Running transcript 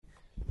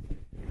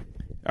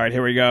All right,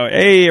 here we go.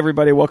 Hey,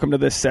 everybody. Welcome to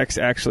the Sex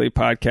Actually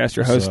podcast.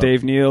 Your host,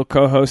 Dave Neal,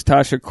 co-host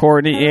Tasha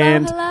Courtney,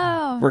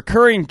 hello.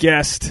 Recurring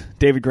guest,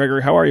 David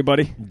Gregory. How are you,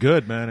 buddy?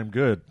 Good, man. I'm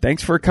good.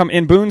 Thanks for coming.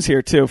 And Boone's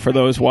here, too, for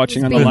those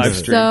watching on the live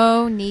stream.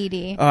 So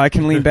needy. I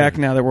can lean back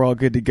now that we're all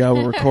good to go.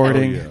 We're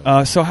recording.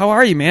 So how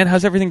are you, man?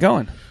 How's everything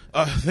going?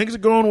 Things are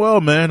going well,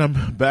 man.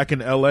 I'm back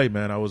in L.A.,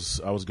 man. I was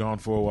gone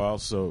for a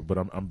while, but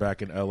I'm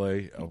back in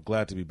L.A. I'm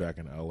glad to be back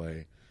in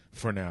L.A.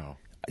 for now.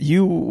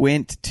 You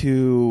went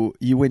to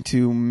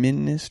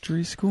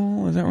ministry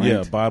school, is that right?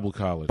 Yeah, Bible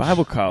college.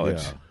 Bible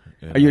college.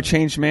 Yeah. Are you a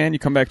changed man? You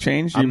come back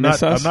changed? You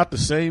miss us? I'm not the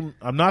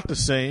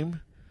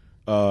same.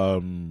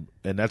 And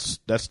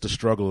that's the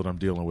struggle that I'm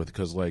dealing with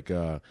because,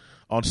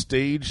 on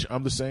stage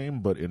I'm the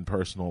same, but in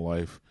personal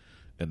life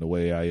and the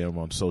way I am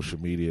on social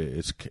media,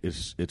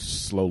 it's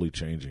slowly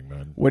changing,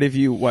 man. What have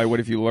you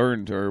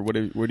learned, or what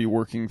are you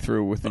working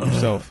through within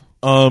yourself?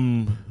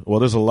 Well,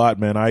 there's a lot,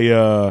 man.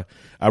 I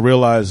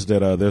realized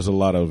that there's a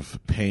lot of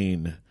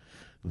pain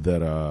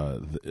that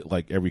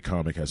like every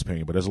comic has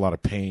pain, but there's a lot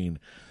of pain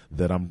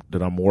that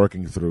I'm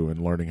working through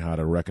and learning how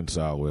to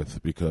reconcile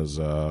with because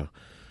I'm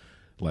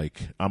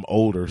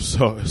older,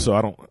 so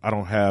I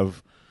don't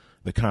have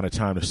the kind of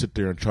time to sit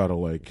there and try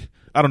to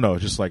I don't know,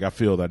 it's just I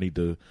feel that I need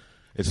to.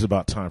 It's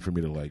about time for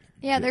me to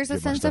there's a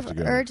sense of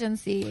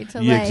urgency to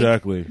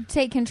exactly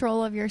take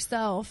control of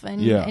yourself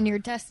and your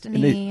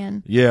destiny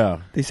and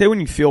they say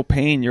when you feel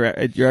pain you're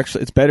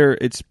actually it's better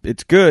it's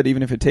good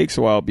even if it takes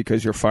a while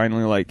because you're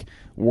finally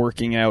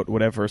working out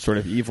whatever sort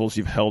of evils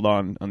you've held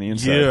on the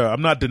inside. Yeah,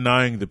 I'm not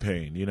denying the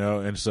pain,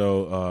 and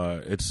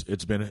so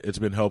it's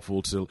been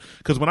helpful to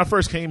because when I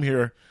first came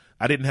here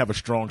I didn't have a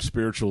strong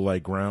spiritual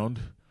ground.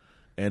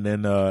 And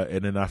then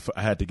I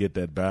had to get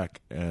that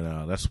back,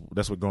 and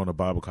that's what going to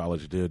Bible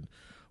college did,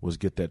 was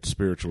get that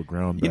spiritual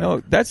ground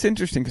back. That's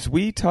interesting because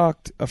we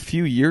talked a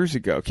few years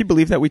ago. Can you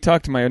believe that we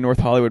talked to my North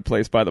Hollywood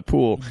place by the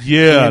pool?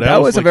 Yeah,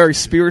 that was a very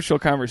spiritual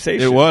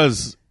conversation. It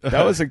was.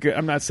 That was a good.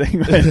 I'm not saying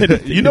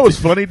that. You know what's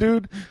funny,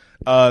 dude?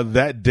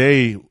 That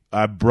day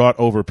I brought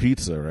over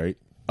pizza, right?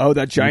 Oh,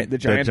 the giant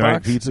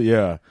box? Pizza,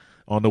 yeah.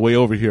 On the way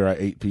over here, I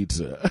ate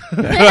pizza.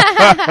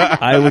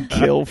 I would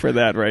kill for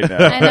that right now.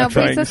 I know, I'm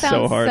trying pizza so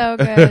sounds hard. so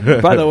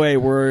good. By the way,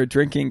 we're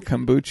drinking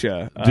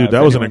kombucha. Dude,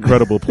 that was an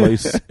incredible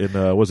place in,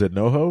 was it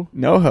NoHo?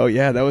 NoHo,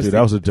 yeah. That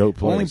was a dope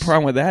place. Only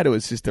problem with that, it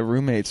was just the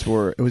roommates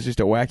it was just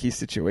a wacky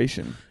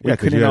situation. We Yeah,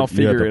 couldn't all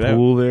figure it out.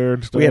 Pool there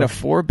and stuff. We had a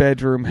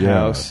 4-bedroom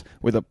house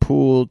with a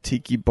pool,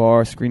 tiki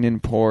bar, screen-in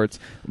ports,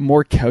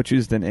 more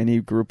couches than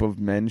any group of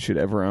men should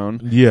ever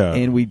own. Yeah.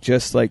 And we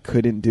just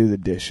couldn't do the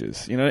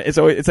dishes. It's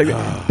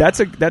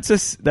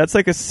that's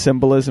like a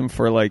symbolism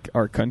for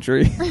our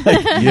country.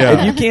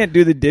 If you can't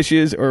do the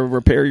dishes or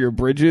repair your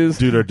bridges,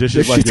 dude, are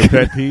dishes your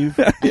pet peeve?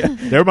 Yeah.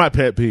 They're my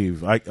pet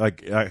peeve. I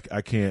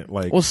can't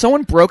Well,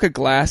 someone broke a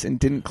glass and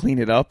didn't clean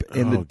it up,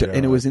 and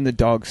it was in the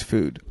dog's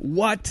food.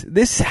 What?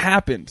 This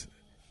happened.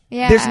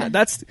 Yeah,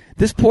 that's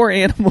this poor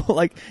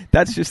animal.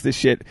 That's just the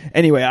shit.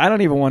 Anyway, I don't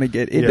even want to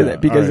get into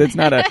that because it's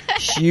not a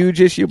huge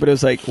issue. But it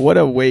was what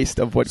a waste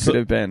of what could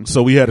have been.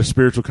 So we had a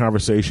spiritual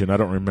conversation. I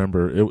don't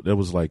remember. It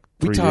was 3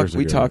 years ago.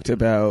 We talked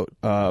about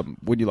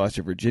when you lost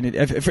your virginity.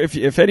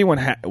 If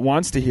anyone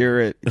wants to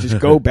hear it, just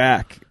go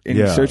back and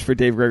search for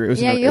Dave Gregory.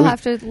 You'll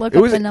have to look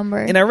up the number.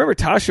 And I remember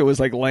Tasha was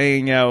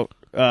laying out.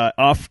 We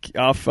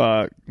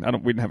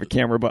didn't have a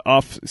camera, but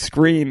off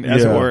screen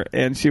as it were.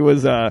 And she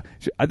was, I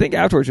think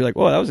afterwards you're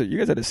 "Well, you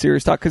guys had a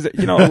serious talk." Cause a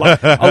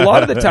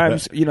lot of the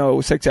times,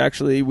 Sex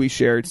Actually, we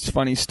shared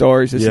funny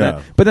stories, this and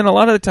that. But then a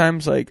lot of the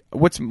times,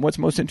 what's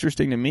most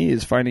interesting to me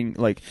is finding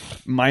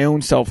my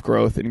own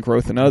self-growth and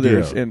growth in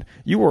others. Yeah. And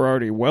you were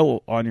already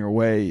well on your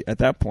way at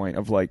that point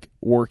of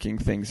working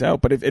things out.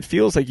 But it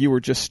feels like you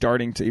were just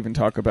starting to even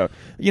talk about,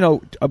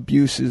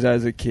 abuses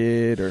as a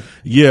kid or.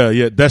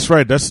 Yeah, that's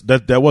right.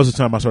 That was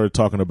the time I started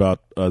talking about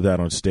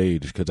that on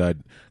stage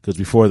because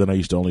before then I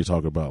used to only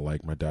talk about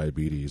my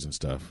diabetes and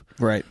stuff.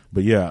 Right.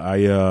 But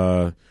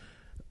yeah,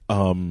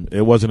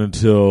 it wasn't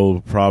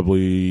until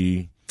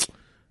probably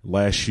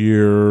last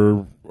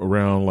year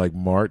around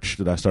March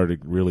that I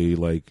started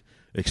really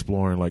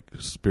exploring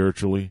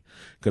spiritually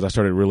because I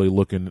started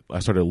looking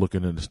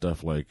into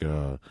stuff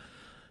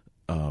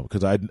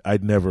because I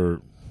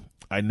never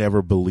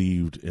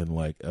believed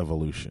in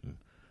evolution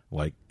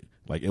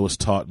it was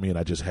taught me and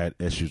I just had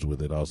issues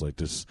with it. I was it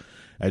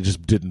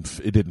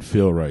didn't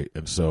feel right.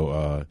 And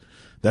so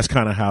that's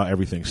kind of how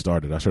everything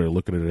started. I started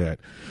looking at that.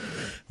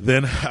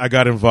 Then I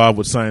got involved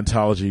with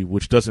Scientology,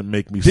 which doesn't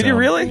make me Did you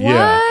really?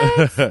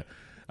 Yeah.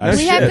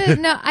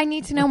 I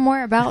need to know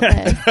more about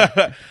this.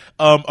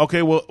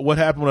 Okay, well, what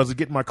happened when I was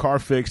getting my car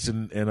fixed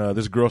and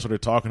this girl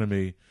started talking to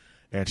me.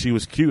 And she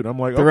was cute. I'm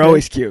they're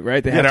always cute,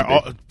 right? They're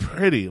all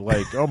pretty.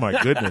 Oh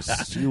my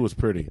goodness, she was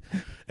pretty.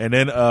 And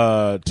then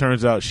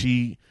turns out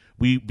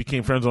we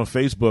became friends on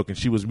Facebook, and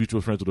she was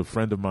mutual friends with a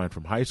friend of mine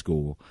from high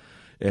school.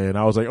 And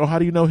I was like, "Oh, how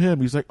do you know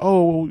him?" He's like,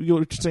 "Oh, you go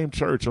to the same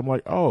church." I'm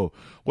like, "Oh,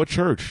 what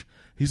church?"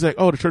 He's like,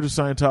 "Oh, the Church of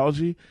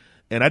Scientology."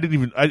 And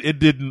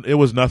it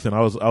was nothing.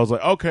 I was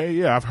like, "Okay,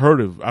 yeah, I've heard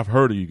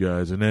of you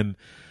guys." And then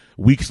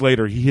weeks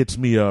later, he hits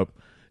me up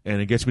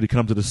and it gets me to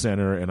come to the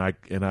center, and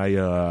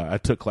I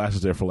took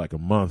classes there for like a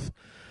month.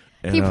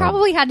 And, he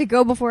probably had to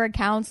go before a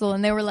council,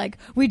 and they were like,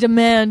 "We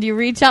demand you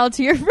reach out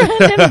to your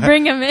friend and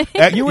bring him in."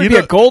 You would be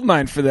a gold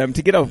mine for them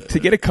to get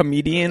a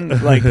comedian.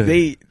 Like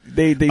they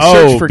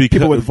search for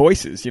people with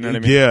voices. You know what I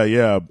mean?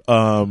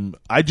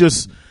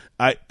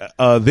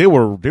 Yeah. They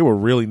were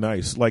really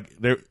nice. Like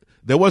there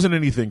wasn't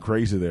anything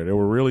crazy there. They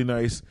were really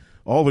nice.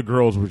 All the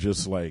girls were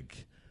just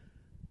like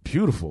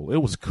beautiful. It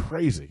was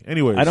crazy.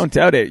 Anyways, I don't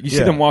doubt it. You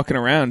see them walking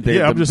around.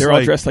 They're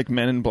all dressed like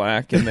Men in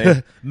Black, and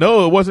they.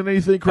 No, it wasn't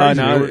anything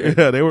crazy. No.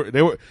 They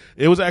were.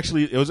 It was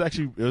actually.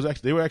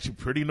 They were actually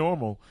pretty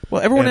normal.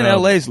 Well, everyone in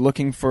LA is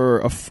looking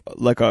for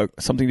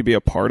something to be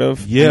a part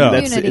of. Yeah,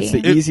 it's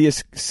the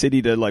easiest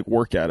city to like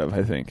work out of.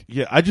 I think.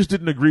 Yeah, I just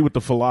didn't agree with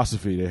the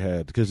philosophy they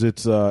had because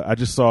it's. I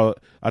just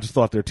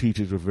thought their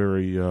teachings were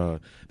very.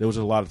 There was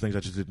a lot of things I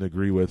just didn't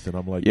agree with, and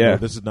I'm like, no,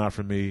 this is not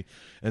for me.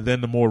 And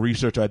then the more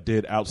research I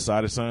did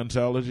outside of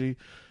Scientology,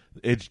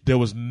 there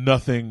was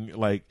nothing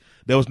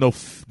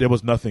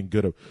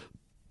good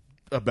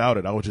about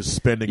it. I was just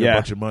spending a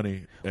bunch of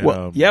money. And,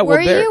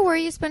 were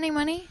you spending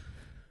money?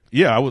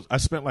 Yeah, I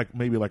spent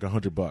maybe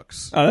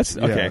 $100. Oh, that's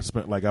okay. Yeah, I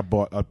spent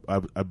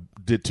I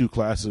did 2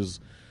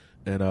 classes,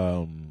 and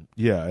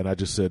and I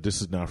just said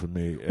this is not for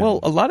me. And well,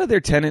 a lot of their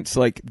tenets,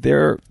 like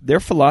their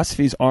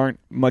philosophies, aren't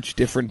much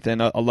different than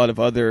a lot of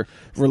other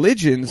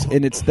religions,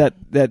 and it's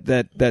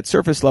that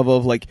surface level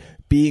of like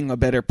being a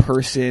better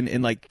person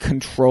and like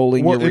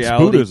controlling your reality. It's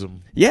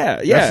Buddhism.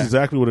 Yeah, that's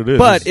exactly what it is.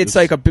 But it's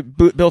like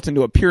built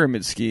into a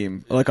pyramid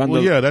scheme. Like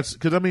that's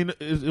because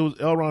it was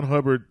L. Ron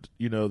Hubbard.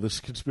 You know, this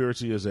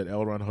conspiracy is that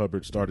L. Ron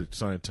Hubbard started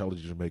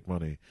Scientology to make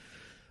money.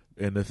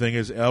 And the thing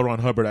is, L. Ron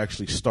Hubbard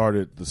actually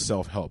started the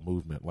self-help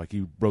movement. Like,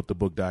 he wrote the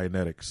book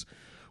Dianetics,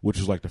 which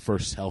was like the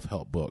first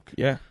self-help book.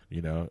 Yeah.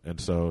 You know, and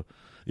so,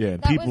 yeah.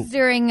 And that was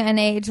during an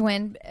age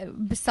when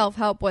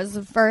self-help was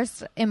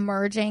first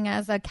emerging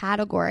as a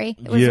category.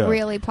 It was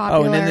really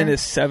popular. Oh, and then in the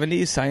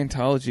 70s,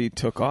 Scientology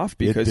took off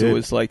because it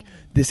was like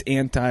this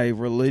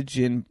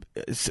anti-religion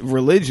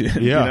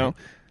religion, you know?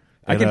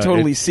 I can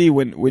totally see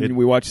when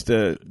we watch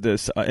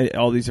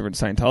all these different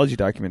Scientology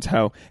documents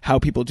how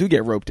people do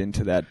get roped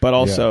into that, but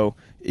also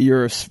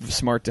you're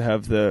smart to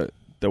have the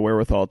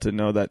wherewithal to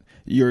know that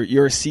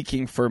you're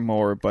seeking for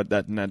more, but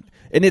and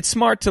it's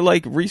smart to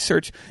like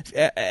research.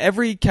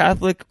 Every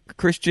Catholic,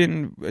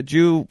 Christian,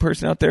 Jew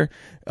person out there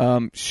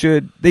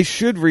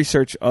should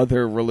research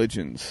other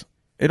religions.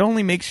 It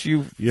only makes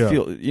you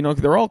feel, you know,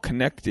 they're all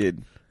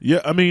connected.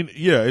 Yeah, I mean,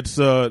 it's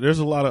there's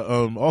a lot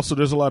of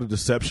there's a lot of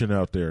deception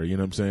out there, you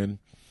know what I'm saying?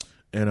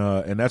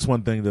 And that's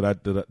one thing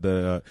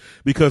that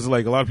because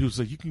like a lot of people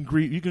say you can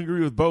agree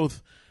with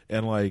both,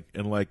 and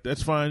like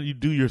that's fine, you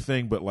do your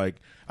thing, but like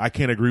I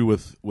can't agree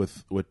with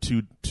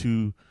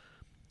two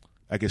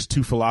I guess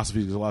two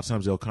philosophies, because a lot of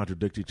times they'll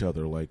contradict each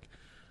other, like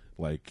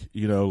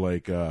you know,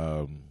 like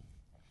I'm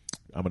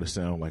going to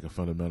sound like a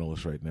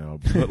fundamentalist right now,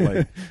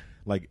 but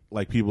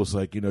like people's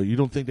like, you know, you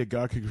don't think that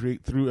God could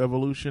create through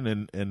evolution,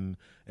 and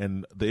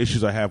the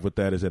issues I have with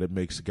that is that it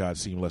makes God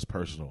seem less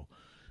personal.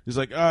 It's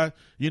like,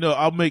 you know,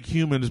 I'll make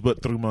humans,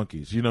 but through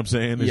monkeys. You know what I'm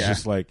saying? It's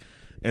just like,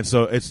 and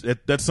so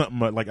that's something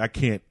like I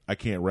can't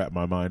wrap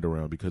my mind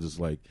around, because it's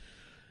like,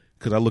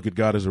 because I look at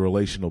God as a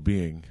relational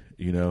being,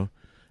 you know,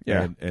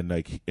 and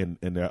like and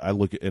I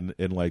look at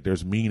and like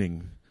there's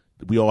meaning.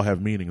 We all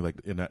have meaning, like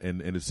and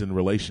it's in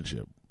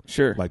relationship.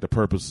 Sure, like the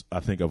purpose I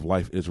think of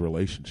life is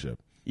relationship.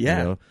 Yeah,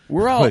 you know?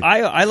 We're all. Like,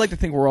 I like to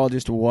think we're all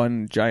just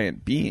one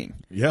giant being.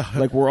 Yeah,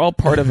 like we're all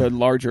part of a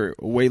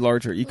way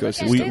larger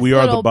ecosystem. We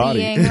are the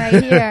body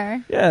right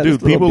here. Yeah,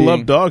 dude. People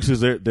love dogs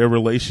because they're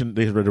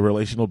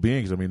relational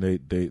beings. I mean,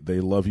 they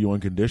love you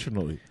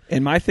unconditionally.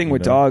 And my thing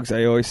with dogs,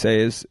 I always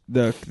say, is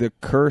the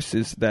curse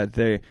is that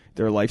their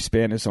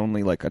lifespan is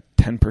only like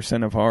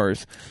 10% of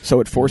ours, so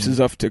it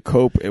forces us to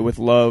cope with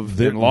love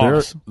and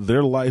loss.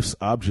 Their life's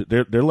object.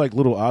 They're like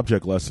little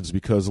object lessons,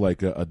 because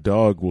like a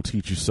dog will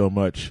teach you so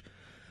much.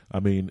 I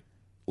mean,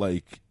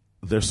 like,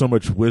 there's so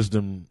much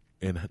wisdom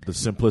in the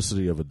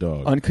simplicity of a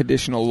dog.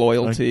 Unconditional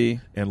loyalty.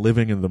 And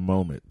living in the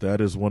moment.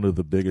 That is one of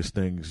the biggest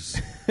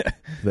things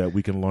that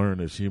we can learn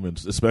as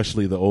humans,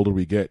 especially the older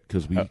we get,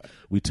 because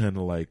we tend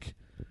to like,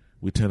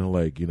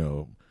 you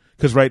know,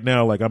 because right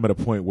now, like, I'm at a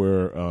point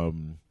where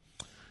I'm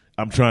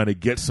trying to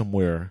get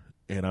somewhere,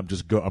 and I'm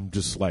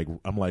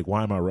like,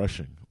 why am I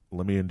rushing?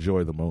 Let me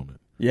enjoy the moment.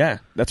 Yeah,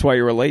 that's why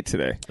you were late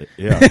today.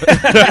 Yeah.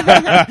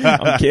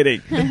 I'm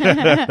kidding.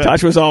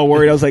 Tasha was all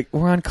worried. I was like,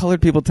 we're on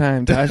colored people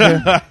time,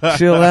 Tasha.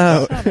 Chill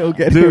out. He'll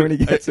get here when he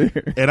gets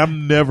here. And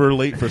I'm never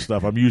late for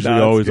stuff. I'm usually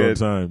always on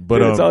time.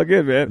 But it's all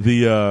good, man.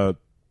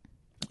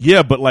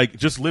 But like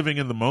just living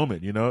in the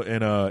moment, you know?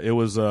 And it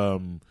was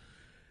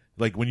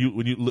like when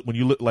you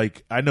look,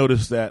 like, I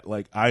noticed that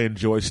like I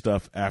enjoy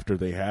stuff after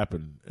they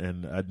happen,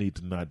 and I need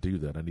to not do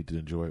that. I need to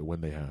enjoy it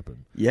when they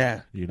happen.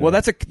 Yeah. You know? Well,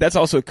 that's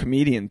also a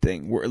comedian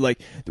thing. We're like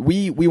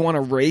we want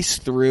to race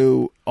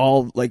through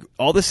all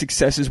the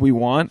successes we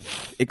want.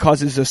 It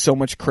causes us so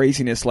much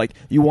craziness. Like,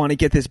 you want to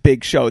get this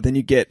big show, then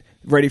you get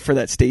ready for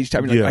that stage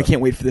time. You're like, I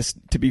can't wait for this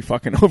to be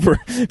fucking over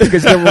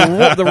because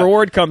the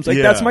reward comes. Like,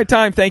 that's my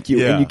time. Thank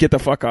you. And you get the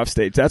fuck off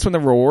stage. That's when the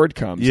reward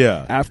comes.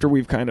 Yeah. After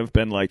we've kind of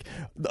been like,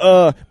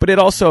 but it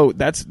also,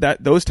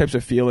 those types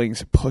of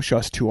feelings push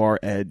us to our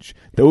edge.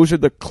 Those are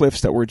the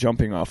cliffs that we're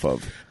jumping off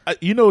of.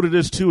 You know what it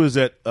is too, is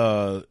that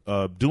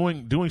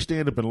doing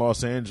stand up in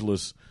Los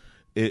Angeles,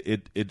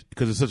 it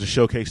because it's such a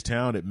showcase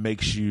town, it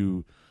makes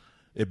you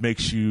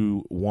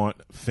want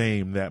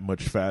fame that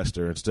much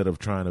faster instead of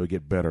trying to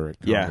get better at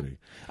comedy.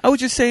 I was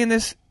just saying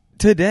this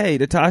today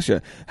to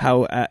Tasha,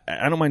 how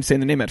I don't mind saying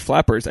the name at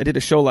Flappers. I did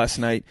a show last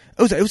night.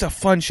 It was a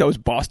fun show. It was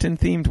Boston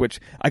themed, which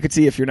I could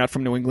see if you're not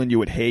from New England you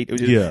would hate. It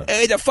was just,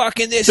 hey, the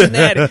fucking this and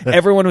that.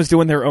 Everyone was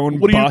doing their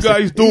own. What Boston. Are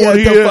you guys doing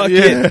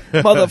here?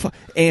 Motherfucker.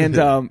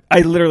 And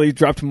I literally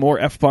dropped more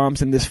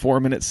F-bombs in this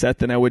 4-minute set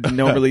than I would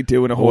normally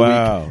do in a whole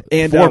week.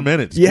 And 4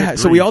 minutes. Yeah,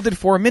 so we all did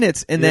 4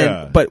 minutes, and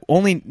then but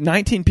only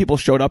 19 people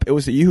showed up. It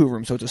was a Yoo-Hoo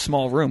room, so it's a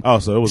small room. Oh,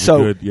 so it was a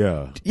good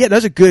Yeah, that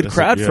was a good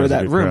crowd for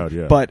that room.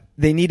 Crowd, but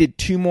they needed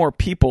 2 more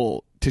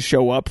people to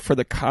show up for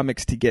the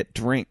comics to get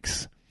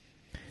drinks.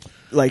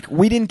 Like,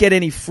 we didn't get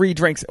any free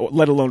drinks,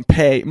 let alone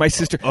pay. My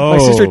sister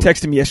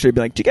texted me yesterday,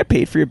 be like, "Do you get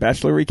paid for your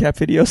Bachelor recap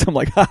videos?" I'm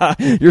like, "Haha,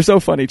 you're so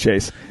funny,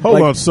 Chase."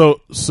 Hold on,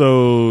 so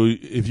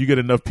if you get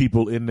enough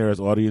people in there as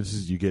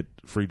audiences, you get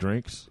free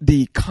drinks?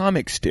 The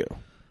comics do.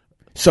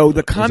 So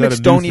the comics Is that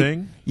a don't new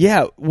thing?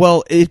 Yeah,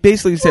 well, it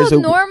basically says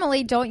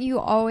normally don't you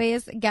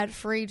always get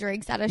free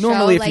drinks at a show?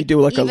 Normally, if you do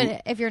like even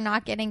if you're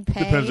not getting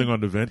paid, depending on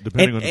the event,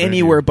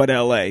 anywhere but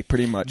LA,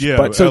 pretty much. Yeah,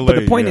 but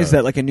the point is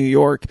that like in New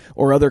York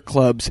or other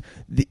clubs,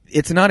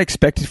 it's not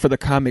expected for the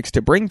comics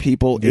to bring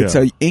people. It's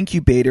an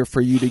incubator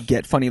for you to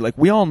get funny. Like,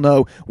 we all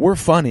know we're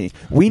funny.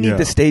 We need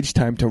the stage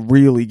time to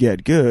really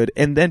get good,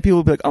 and then people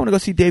will be like, "I want to go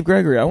see Dave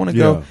Gregory. I want to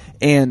go,"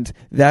 and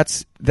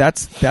that's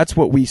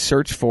what we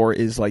search for.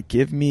 Is like,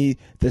 give me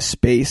the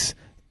space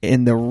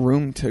in the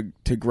room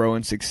to grow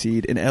and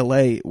succeed. In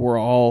LA, we're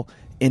all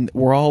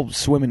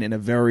swimming in a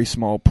very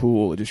small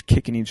pool, just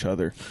kicking each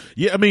other.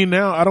 Yeah, I mean,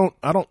 now I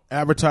don't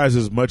advertise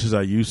as much as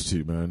I used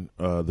to, man.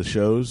 The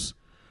shows,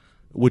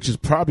 which is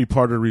probably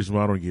part of the reason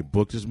why I don't get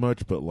booked as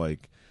much. But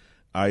like,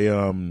 I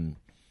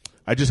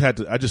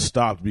just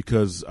stopped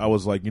because I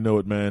was like, you know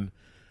what, man.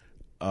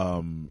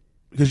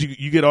 Because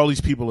you get all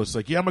these people, it's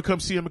like, yeah, I'm gonna come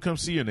see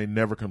you, and they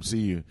never come see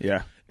you.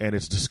 Yeah, and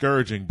it's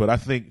discouraging. But I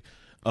think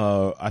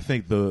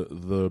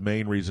the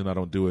main reason I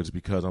don't do it is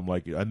because I'm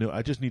like,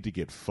 I just need to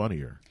get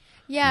funnier.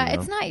 Yeah, you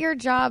know? It's not your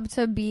job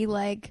to be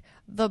like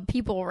the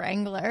people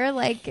wrangler.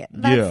 Like,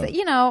 that's,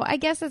 I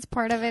guess it's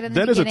part of it in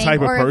the beginning. That is a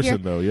type of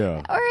person, though,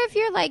 yeah. Or if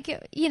you're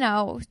like,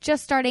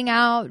 just starting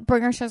out,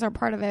 bringer shows are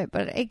part of it,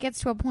 but it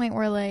gets to a point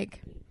where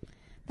like,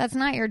 that's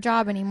not your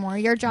job anymore.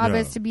 Your job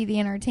is to be the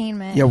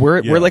entertainment. Yeah,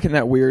 we're like in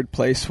that weird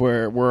place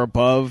where we're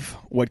above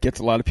what gets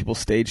a lot of people's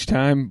stage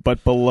time,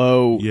 but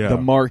below the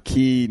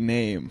marquee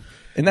name.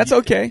 And that's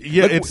okay.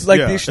 Yeah,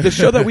 the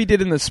show that we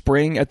did in the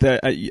spring at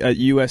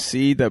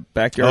USC, the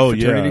backyard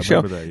fraternity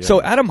show. That, yeah.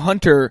 So Adam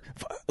Hunter,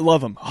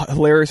 love him,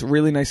 hilarious,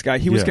 really nice guy.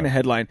 He was going to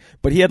headline,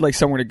 but he had like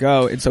somewhere to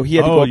go, and so he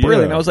had to go up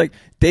early. And I was like,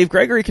 Dave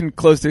Gregory can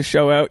close this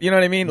show out. You know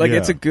what I mean? Like,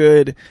 it's a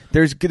good.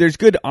 There's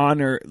good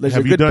honor.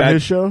 Have you done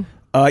his show?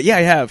 Yeah,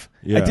 I have.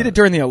 Yeah. I did it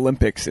during the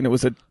Olympics, and it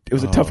was a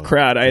tough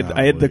crowd.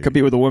 I had to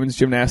compete with the women's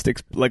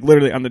gymnastics, like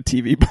literally on the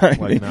TV behind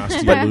me.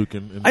 Nasty Luke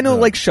and I know,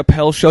 like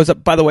Chappelle shows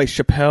up. By the way,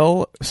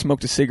 Chappelle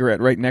smoked a cigarette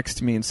right next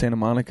to me in Santa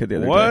Monica the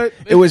other day.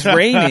 It was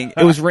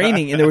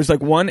raining. and there was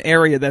like one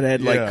area that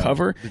had like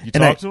cover. Did you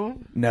talk to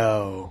him?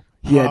 No,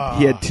 he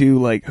had 2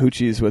 like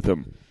hoochies with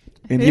him.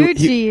 And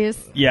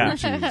yeah.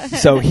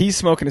 So he's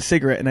smoking a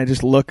cigarette, and I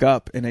just look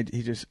up, and I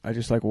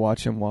just like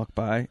watch him walk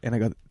by, and I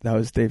go, "That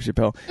was Dave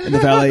Chappelle." And the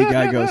valet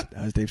guy goes,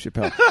 "That was Dave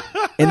Chappelle."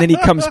 And then he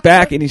comes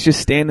back, and he's just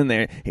standing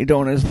there. He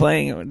doing his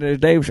playing.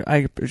 Dave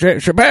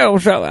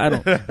Chappelle. I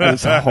don't. It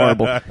was a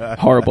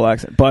horrible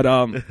accent. But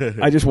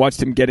I just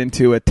watched him get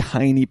into a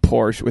tiny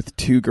Porsche with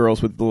 2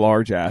 girls with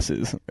large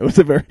asses. It was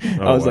I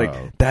was like,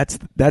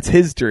 that's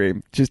his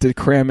dream, just to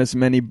cram as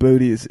many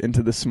booties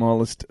into the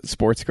smallest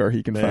sports car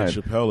he can find.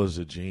 Chappelle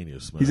is a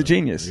genius, man. He's a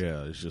genius.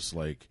 Yeah, it's just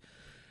like,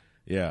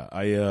 that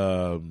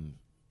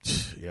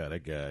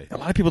guy. A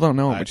lot of people don't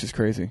know him, which is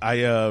crazy.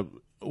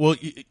 Well,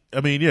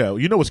 I mean,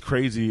 you know what's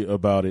crazy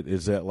about it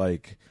is that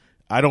like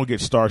I don't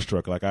get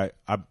starstruck.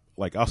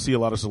 Like I'll see a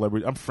lot of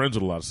celebrities. I'm friends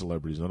with a lot of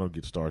celebrities, and I don't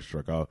get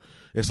starstruck.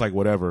 It's like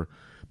whatever.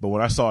 But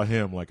when I saw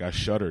him, like I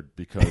shuddered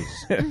because,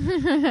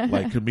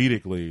 like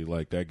comedically,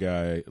 like that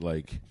guy,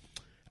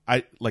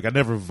 I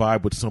never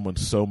vibe with someone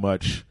so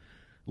much.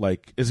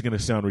 Like, it's going to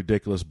sound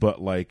ridiculous, but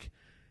like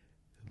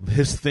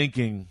his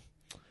thinking,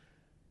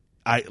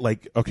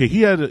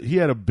 he had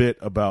a bit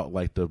about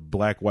like the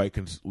black-white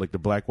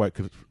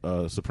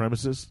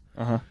supremacists.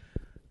 Uh-huh.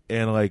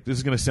 And like, this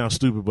is going to sound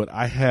stupid, but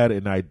I had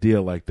an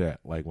idea like that,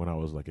 like when I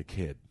was like a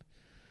kid.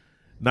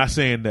 Not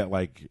saying that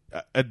like,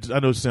 I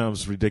know it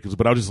sounds ridiculous,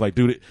 but I was just like,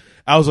 dude,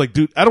 I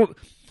don't,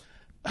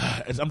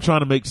 I'm trying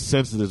to make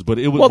sense of this, but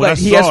it was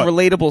he has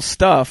relatable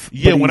stuff.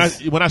 Yeah, when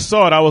I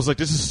saw it, I was like,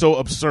 "This is so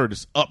absurd.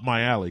 It's up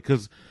my alley."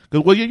 Because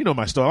Because, well, you know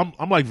my style.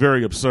 I'm like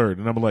very absurd,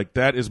 and I'm like,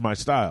 that is my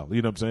style.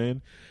 You know what I'm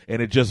saying?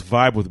 And it just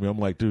vibed with me. I'm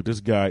like, dude, this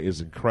guy is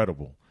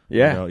incredible.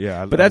 Yeah, you know,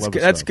 yeah. But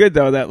that's good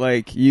though that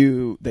like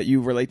you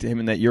relate to him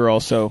and that you're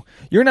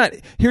not.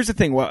 Here's the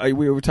thing.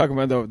 We were talking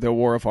about the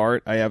War of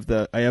Art. I have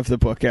the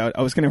book out.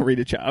 I was going to read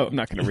it. I'm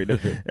not going to read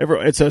it.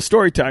 It's a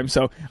story time.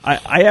 So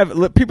I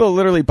have people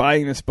literally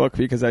buying this book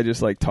because I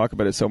just like talk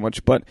about it so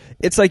much. But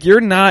it's like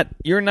you're not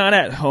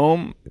at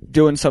home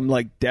doing some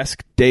like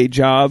desk day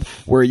job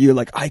where you're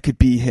like, I could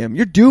be him.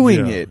 You're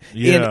doing it.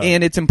 Yeah.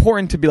 And it's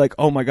important to be like,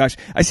 oh my gosh,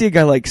 I see a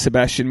guy like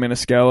Sebastian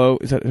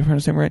Maniscalco. Is that if I'm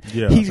saying right?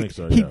 Yeah, I think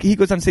so. Yeah. He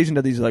goes on stage and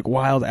does these like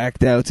wild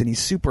act outs and he's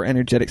super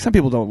energetic. Some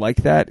people don't like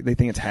that. They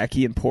think it's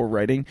hacky and poor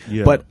writing.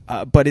 Yeah.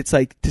 But it's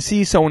like to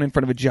see someone in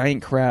front of a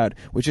giant crowd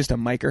with just a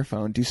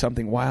microphone do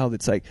something wild.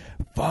 It's like,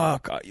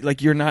 fuck,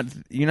 like you're not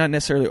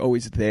necessarily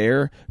always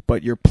there,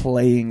 but you're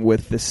playing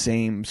with the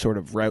same sort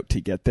of route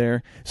to get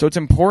there. So it's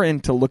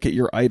important to look at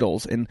your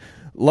idols. And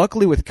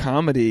luckily with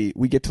comedy,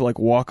 we get to like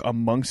walk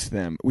amongst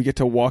them. We get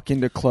to walk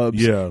into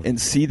clubs and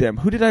see them.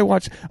 Who did I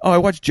watch? Oh, I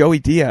watched Joey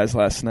Diaz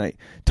last night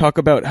talk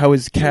about how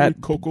his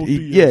cat, Coco,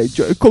 his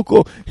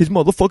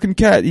motherfucking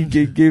cat, he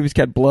gave his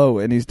cat blow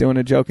and he's doing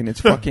a joke and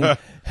it's fucking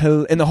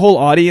and the whole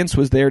audience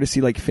was there to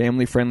see like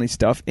family friendly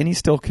stuff and he's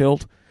still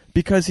killed.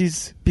 Because he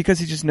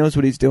just knows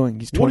what he's doing.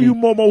 He's 20. What are you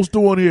momos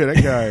doing here,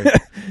 that guy?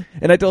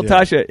 And I told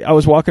Tasha, I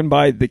was walking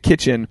by the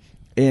kitchen,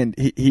 and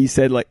he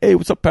said like, "Hey,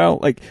 what's up, pal?"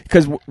 Like,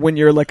 because when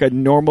you're like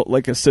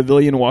a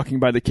civilian walking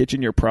by the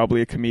kitchen, you're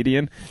probably a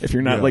comedian if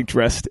you're not like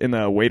dressed in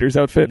a waiter's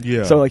outfit.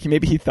 Yeah. So like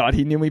maybe he thought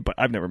he knew me, but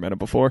I've never met him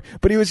before.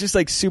 But he was just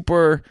like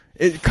super.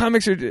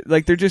 Comics are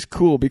like they're just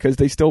cool because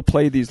they still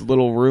play these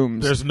little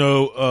rooms. There's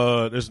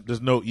no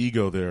there's no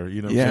ego there.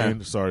 You know what I'm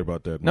saying? Sorry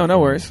about that. No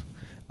worries.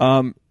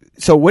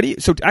 So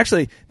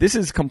actually, this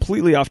is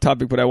completely off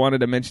topic, but I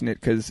wanted to mention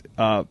it because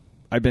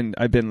I've been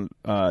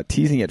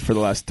teasing it for the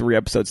last 3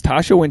 episodes.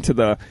 Tasha went to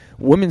the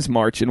Women's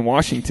March in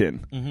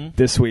Washington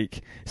this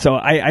week. So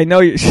I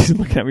know she's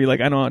looking at me like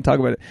I don't want to talk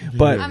about it.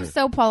 But I'm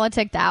so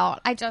politicked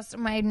out.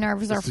 My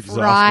nerves are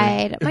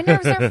fried. My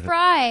nerves are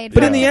fried.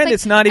 But in the end,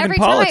 it's not even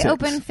politics. Every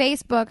time I open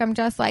Facebook, I'm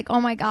just like,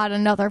 oh my God,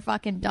 another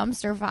fucking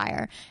dumpster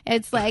fire.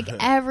 It's like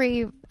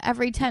every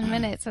 10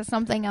 minutes is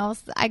something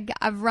else.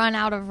 I've run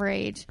out of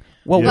rage.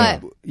 Well,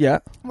 but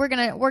we're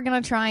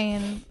gonna try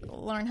and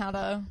learn how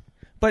to.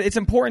 But it's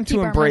important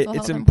to embrace.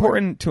 It's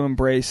important to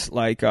embrace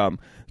like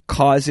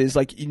causes.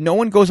 Like no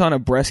one goes on a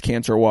breast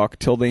cancer walk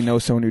till they know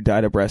someone who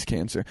died of breast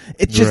cancer.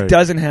 It just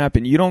doesn't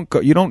happen. You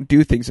don't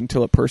do things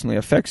until it personally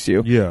affects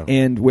you. Yeah.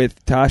 And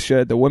with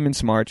Tasha, the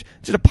Women's March,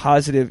 it's just a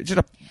positive.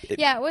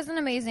 It was an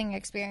amazing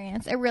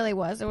experience. It really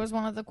was. It was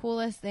one of the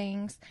coolest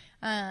things.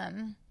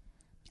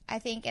 I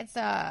think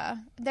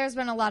there's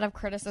been a lot of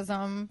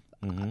criticism.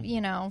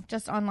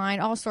 Just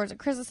online, all sorts of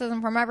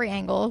criticism from every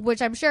angle,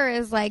 which I'm sure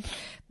is like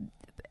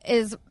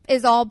is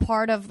all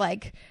part of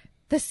like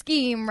the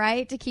scheme,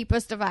 right, to keep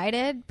us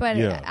divided. But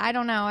I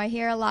don't know. I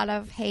hear a lot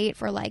of hate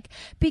for like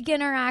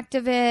beginner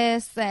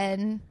activists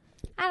and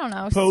I don't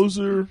know,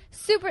 poser,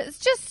 it's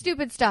just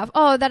stupid stuff.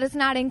 Oh, that is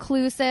not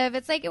inclusive.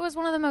 It's like it was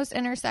one of the most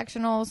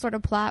intersectional sort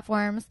of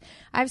platforms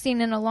I've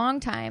seen in a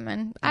long time,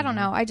 and I don't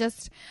know. I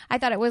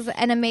thought it was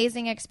an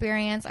amazing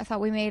experience. I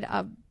thought we made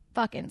a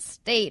fucking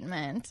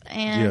statement,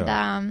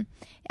 and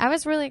I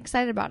was really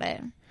excited about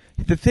it.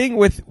 The thing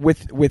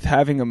with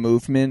having a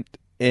movement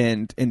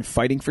and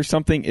fighting for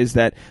something is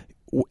that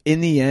in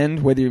the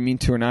end, whether you mean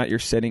to or not, you're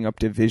setting up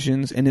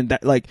divisions. And in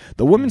that, like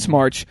the Women's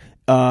March,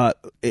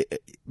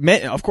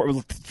 men, of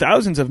course,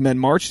 thousands of men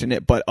marched in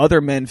it, but other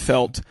men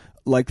felt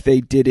like they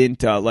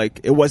didn't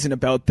like it wasn't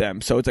about them.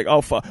 So it's like,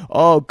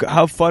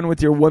 have fun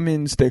with your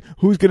women's thing.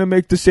 Who's gonna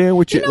make the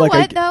sandwich? You know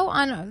what though?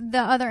 On the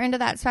other end of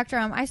that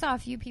spectrum, I saw a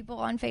few people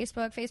on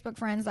Facebook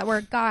friends that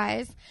were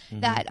guys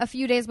that a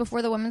few days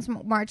before the Women's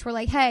March were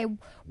like, "Hey,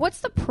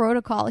 what's the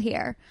protocol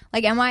here?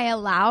 Like, am I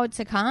allowed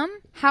to come?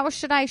 How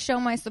should I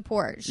show my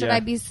support? Should I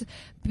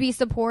be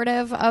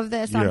supportive of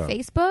this on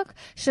Facebook?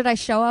 Should I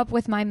show up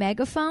with my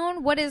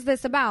megaphone? What is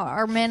this about?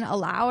 Are men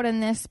allowed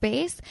in this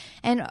space?"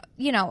 And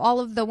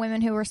all of the women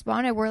who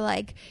responded were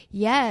like,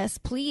 "Yes,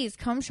 please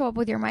come show up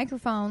with your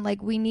microphone.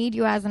 Like, we need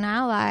you as an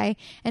ally."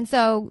 And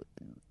so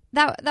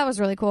that was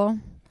really cool.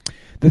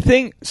 The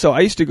thing, so I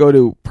used to go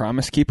to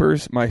Promise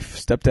Keepers. My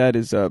stepdad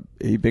is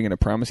big into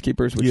Promise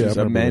Keepers, which is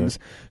a men's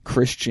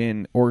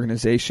Christian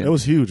organization. It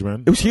was huge,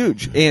 man. It was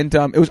huge, and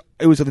it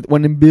was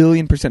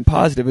 1,000,000,000%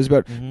 positive. It was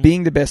about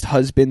being the best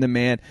husband, the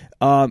man,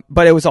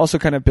 but it was also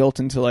kind of built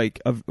into like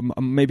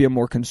maybe a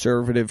more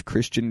conservative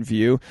Christian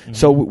view.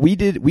 So we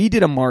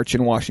did a march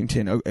in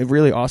Washington, a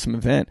really awesome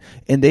event,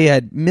 and they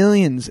had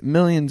millions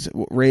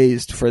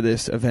raised for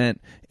this event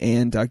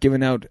and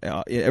given out.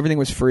 Everything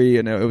was free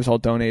and it was all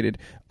donated.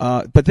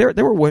 But there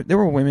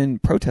were women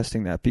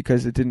protesting that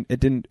because it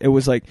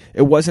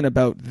wasn't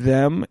about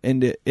them,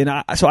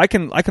 so I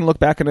can look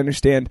back and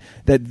understand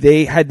that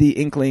they had the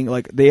inkling,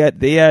 like they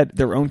had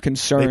their own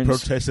concerns. They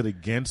protested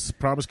against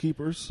Promise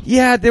Keepers.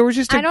 Yeah, there was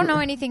just. I don't know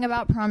anything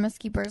about Promise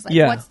Keepers. Like,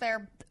 what's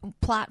their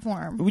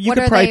platform? You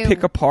could probably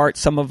pick apart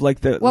some of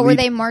like the. What were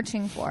they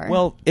marching for?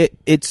 Well,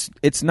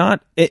 it's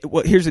not.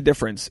 Well, here's the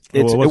difference.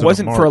 It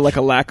wasn't for like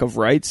a lack of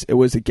rights. It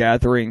was a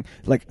gathering.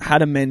 Like, how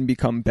do men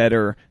become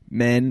better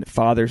men,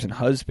 fathers, and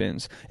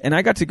husbands? And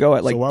I got to go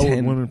at like so why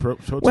 10. Would women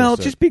protest well,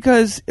 that? just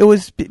because it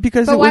was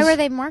because. But it why was, were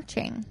they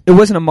marching? It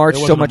wasn't a march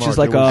so much as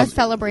like a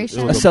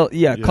celebration.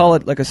 Call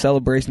it like a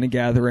celebration, a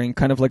gathering,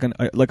 kind of like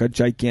a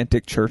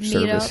gigantic church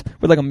service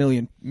with like a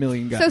million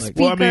guys. So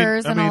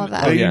speakers and all of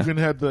that. They even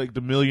had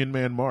the Million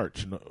Man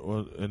March,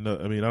 and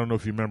I mean, I don't know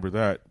if you remember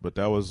that, but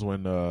that was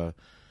when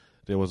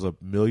there was 1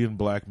 million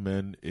black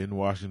men in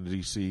Washington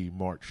D.C.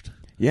 marched.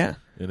 Yeah.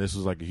 And this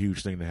was like a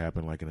huge thing to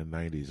happen like in the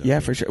 90s. Yeah,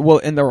 for sure. Well,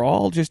 and they're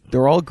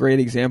all great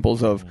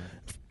examples of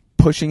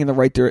pushing in the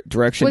right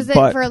direction. Was it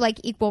for like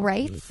equal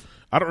rights?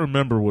 I don't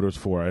remember what it was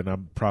for, and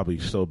I'm probably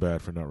so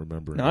bad for not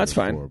remembering. No, that's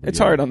fine. It's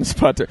hard on the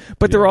spot.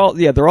 But they're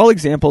all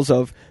examples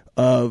of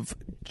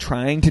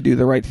trying to do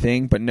the right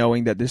thing, but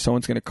knowing that there's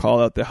someone's going to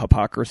call out the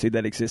hypocrisy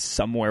that exists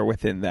somewhere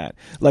within that.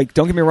 Like,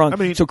 don't get me wrong. I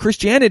mean, so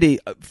Christianity,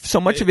 so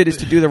much of it is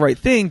to do the right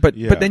thing, but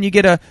then you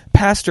get a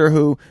pastor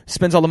who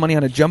spends all the money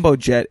on a jumbo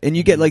jet, and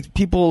you get like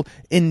people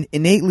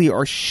innately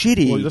are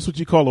shitty. Well, that's what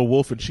you call a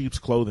wolf in sheep's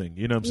clothing.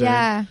 You know what I'm saying?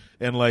 Yeah.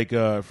 And like,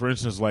 for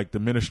instance, like the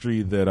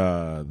ministry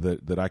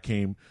that I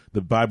came,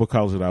 the Bible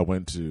college that I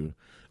went to,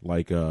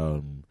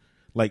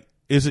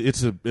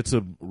 it's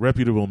a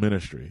reputable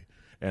ministry.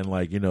 And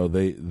like, you know,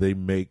 they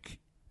make,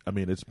 I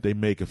mean, they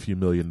make a few $1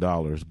 million,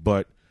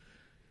 but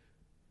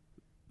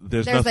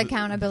there's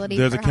accountability.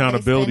 There's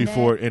accountability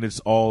for it, and it's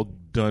all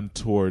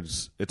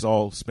it's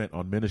all spent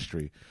on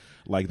ministry.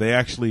 Like they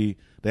actually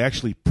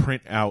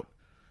print out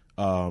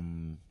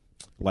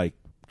like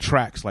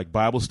tracts, like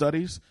Bible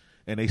studies,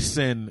 and they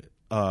send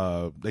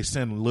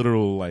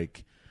literal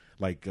like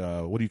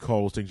what do you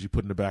call those things you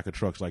put in the back of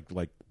trucks, like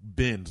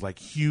bins, like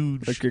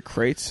huge, like your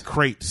crates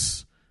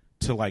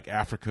to like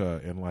Africa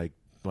and like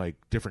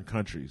different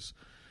countries,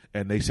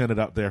 and they send it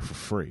out there for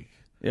free.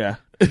 Yeah.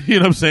 You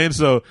know what I'm saying?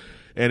 So,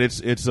 and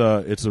it's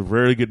a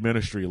very good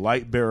ministry,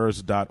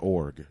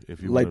 lightbearers.org.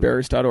 If you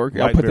lightbearers.org.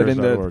 I'll put that in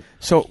the.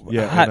 So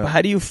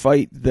how do you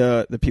fight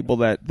the people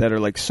that are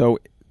like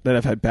that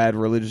have had bad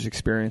religious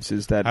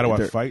experiences? That how do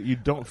I fight? You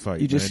don't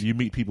fight. You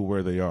meet people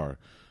where they are.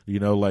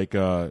 You know,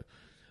 the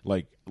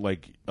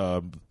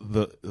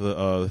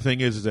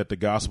thing is that the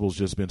gospel's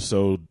just been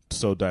so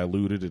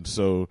diluted, and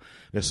so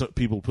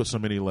people put so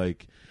many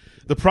like.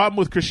 The problem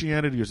with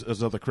Christianity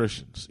is other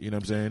Christians. You know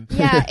what I'm saying?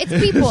 Yeah, it's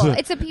people.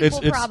 It's a people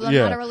problem,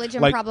 not a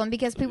religion problem,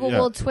 because people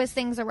will twist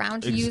things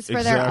around to use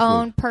for their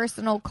own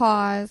personal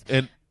cause,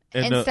 and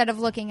instead of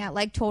looking at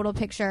like total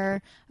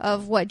picture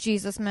of what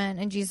Jesus meant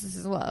and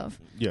Jesus' love.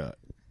 Yeah,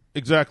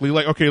 exactly.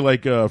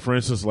 Like for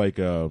instance,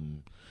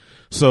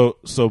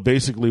 so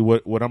basically,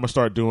 what I'm gonna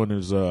start doing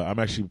is I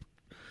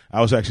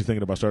was actually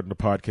thinking about starting a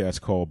podcast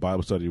called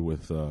Bible Study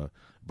with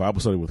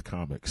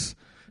Comics.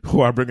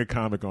 Who I bring a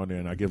comic on there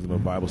and I give them a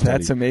Bible study.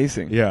 That's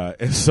amazing. Yeah,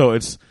 and so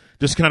it's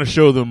just kind of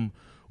show them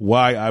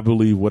why I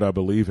believe what I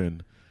believe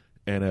in,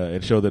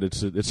 and show that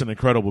it's an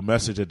incredible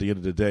message at the end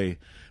of the day.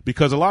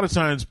 Because a lot of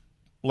times,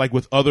 like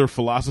with other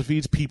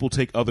philosophies, people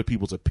take other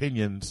people's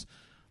opinions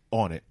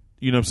on it.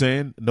 You know what I'm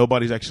saying?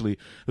 Nobody's actually.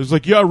 It's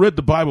like, yeah, I read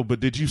the Bible, but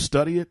did you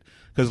study it?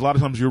 Because a lot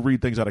of times you'll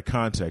read things out of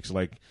context.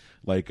 And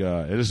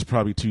this is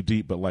probably too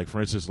deep, but like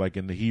for instance, like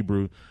in the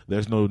Hebrew,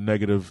 there's no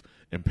negative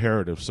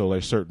imperative. So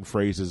there's certain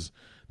phrases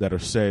that are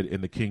said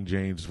in the King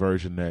James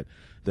version that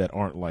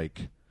aren't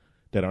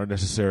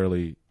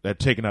necessarily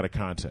taken out of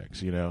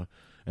context, you know.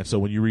 And so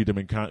when you read them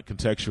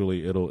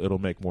contextually, it'll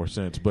make more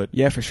sense. But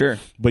yeah, for sure.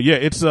 But yeah,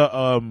 it's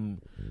so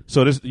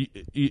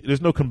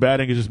there's no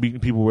combating. It's just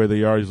meeting people where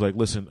they are. He's like,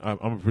 listen, I'm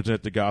gonna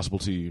present the gospel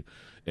to you,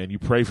 and you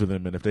pray for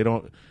them. And if they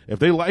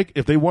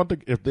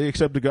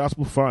accept the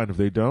gospel, fine. If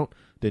they don't,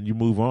 then you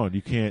move on.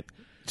 You can't.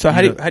 So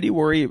how do you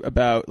worry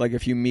about like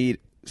if you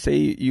meet, say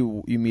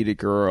you meet a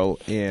girl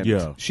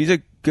and she's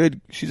a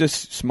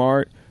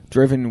smart,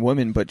 driven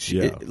woman, but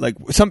like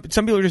some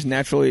people are just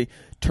naturally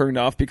turned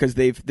off because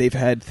they've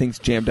had things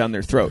jammed down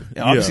their throat.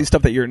 Obviously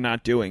stuff that you're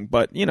not doing,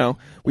 but you know,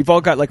 we've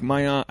all got like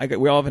my aunt.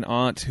 We all have an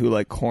aunt who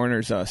like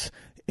corners us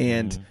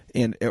and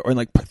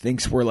like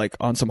thinks we're like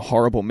on some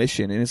horrible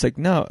mission, and it's like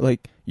no,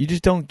 like you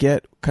just don't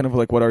get kind of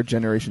like what our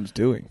generation's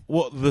doing.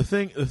 Well, the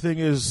thing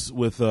is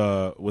with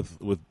I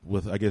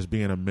guess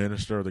being a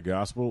minister of the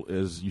gospel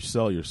is you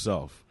sell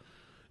yourself.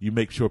 You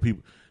make sure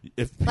people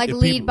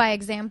lead by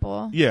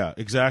example. Yeah,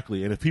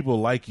 exactly. And if people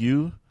like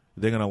you,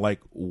 they're gonna like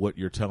what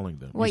you're telling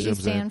them. What you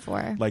stand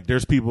for. Like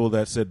there's people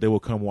that said they will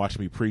come watch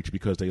me preach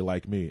because they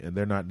like me, and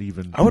they're not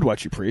even. I would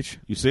watch you preach.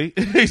 You see,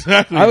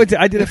 exactly.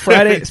 I did a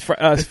Friday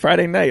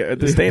night at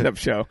the stand-up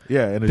show.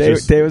 Yeah, and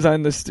Dave was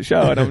on this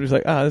show, and I'm just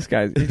like, this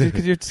guy,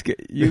 because you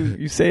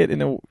say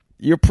it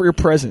you're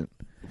present.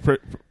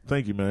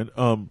 Thank you, man.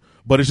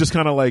 But it's just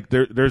kind of like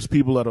there's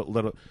people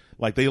that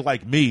like they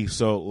like me,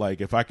 so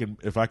like if I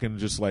can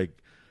just like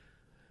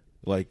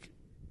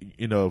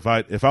you know,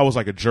 if I was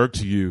like a jerk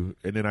to you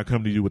and then I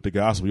come to you with the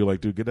gospel, you're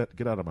like, dude,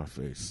 get out of my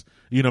face.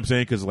 You know what I'm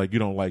saying? Because like you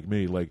don't like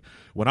me. Like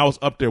when I was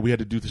up there, we had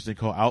to do this thing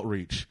called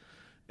outreach,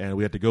 and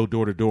we had to go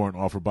door to door and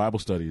offer Bible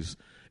studies,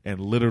 and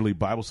literally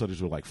Bible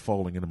studies were like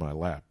falling into my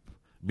lap,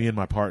 me and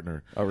my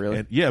partner. Oh, really?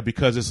 And yeah,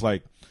 because it's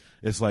like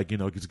you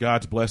know, because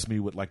God's blessed me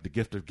with like the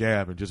gift of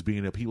gab and just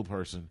being a people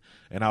person,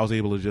 and I was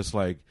able to just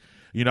like,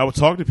 you know, I would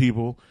talk to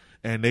people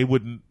and they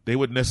wouldn't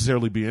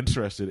necessarily be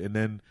interested, and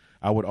then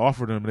I would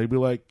offer them and they'd be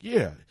like,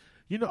 yeah,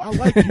 you know, I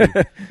like you.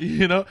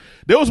 You know,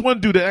 there was one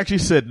dude that actually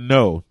said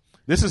no.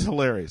 This is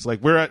hilarious.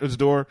 Like we're at his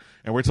door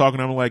and we're talking.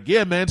 I'm like,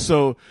 yeah, man.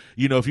 So,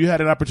 you know, if you had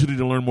an opportunity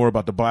to learn more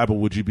about the Bible,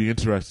 would you be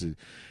interested?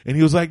 And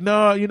he was like,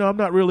 no, you know, I'm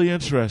not really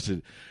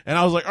interested. And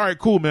I was like, all right,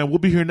 cool, man. We'll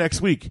be here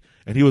next week.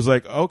 And he was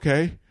like,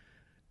 okay.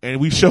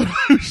 And we showed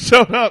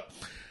up.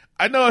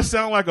 I know I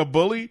sound like a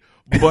bully,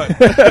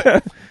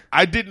 but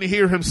I didn't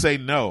hear him say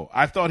no.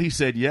 I thought he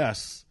said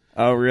yes.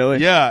 Oh, really?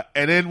 Yeah.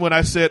 And then when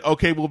I said,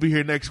 okay, we'll be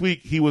here next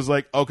week, he was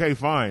like, okay,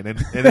 fine. And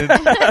then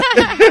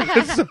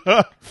so,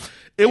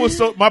 it was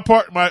so my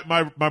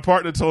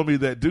partner told me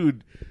that,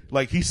 dude,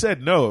 like he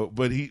said no,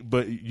 but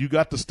you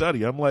got to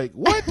study. I'm like,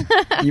 what?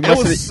 You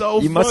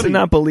must have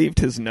not believed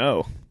his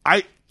no.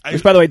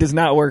 Which, by the way, does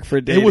not work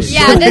for dating. It was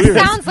this weird.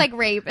 sounds like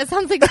rape. It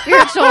sounds like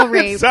spiritual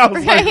rape.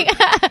 Sounds like,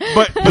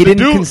 but he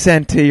didn't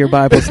consent to your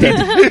Bible study.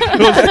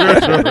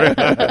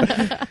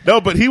 No,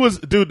 but he was,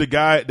 dude.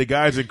 The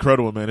guy's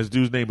incredible, man. His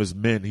dude's name is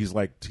Min. He's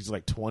like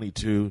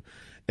 22,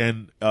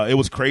 and it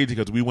was crazy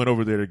because we went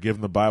over there to give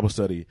him the Bible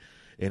study.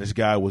 And this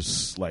guy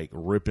was like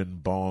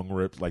ripping bong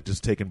rips, like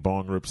just taking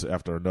bong rips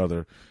after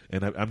another.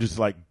 And I'm just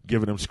like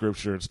giving him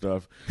scripture and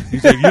stuff.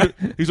 He's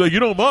like, you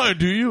don't mind,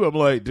 do you? I'm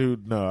like,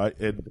 dude, no.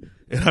 And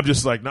I'm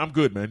just like, no, I'm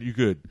good, man. You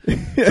good?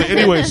 So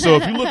anyway, so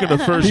if you look at the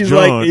first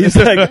John, he's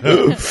like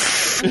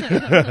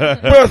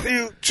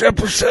Matthew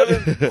chapter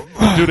 7.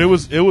 Dude,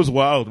 it was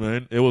wild,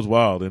 man. It was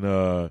wild,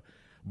 and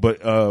but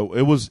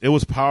it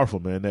was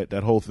powerful, man.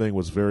 That whole thing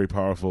was very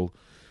powerful,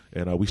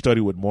 and we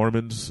studied with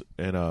Mormons,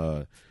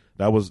 and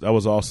that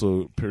was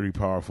also pretty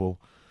powerful,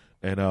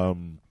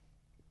 and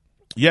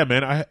yeah,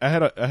 man. I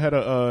had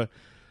a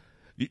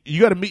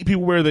you got to meet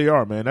people where they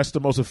are, man. That's the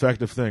most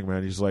effective thing,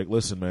 man. He's like,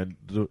 listen, man,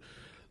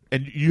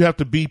 and you have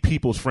to be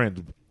people's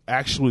friend.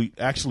 Actually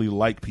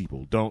like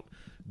people. Don't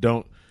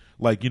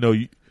like, you know,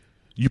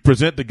 you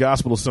present the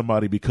gospel to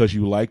somebody because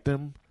you like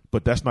them,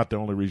 but that's not the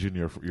only reason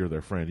you're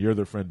their friend. You're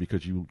their friend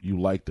because you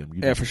like them.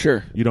 Yeah, for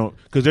sure. You don't,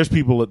 because there's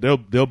people that there'll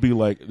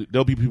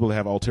be people that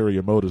have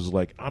ulterior motives.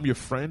 Like, I'm your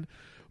friend,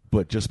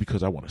 but just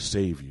because I want to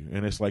save you,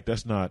 and it's like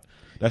that's not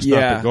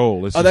the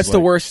goal. It's that's the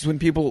worst. Is when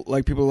people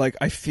are like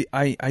I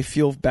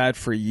feel bad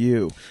for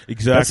you.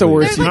 Exactly, that's the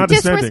worst. They're like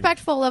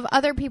disrespectful of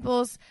other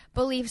people's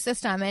belief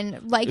system,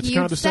 and like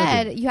you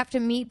said, you have to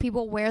meet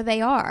people where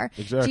they are.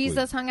 Exactly.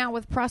 Jesus hung out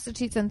with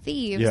prostitutes and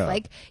thieves. Yeah.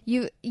 Like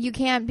you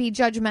can't be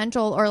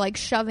judgmental or like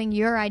shoving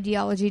your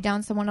ideology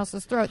down someone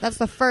else's throat. That's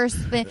the first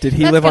thing. Did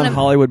he live on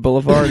Hollywood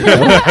Boulevard?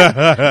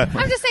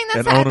 I'm just saying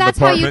that's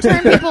how you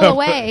turn people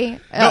away.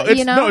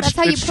 That's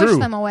how you push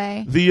them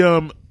away.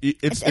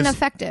 It's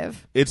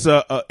ineffective. It's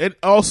it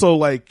also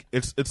like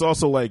it's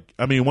also like,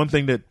 I mean, one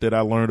thing that I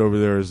learned over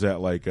there is that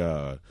like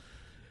I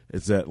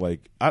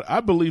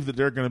believe that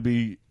there are going to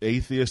be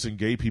atheists and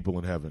gay people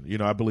in heaven. You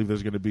know, I believe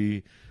there's going to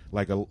be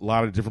like a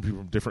lot of different people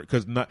from different,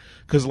 because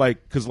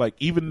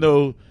even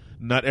though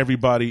not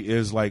everybody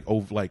is like,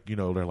 oh, like, you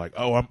know, they're like,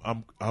 oh,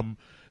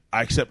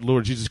 I accept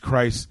Lord Jesus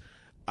Christ.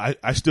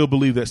 I still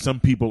believe that some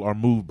people are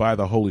moved by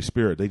the Holy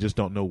Spirit. They just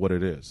don't know what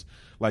it is.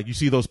 Like, you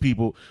see those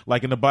people,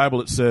 like in the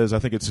Bible it says, I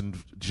think it's in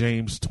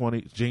James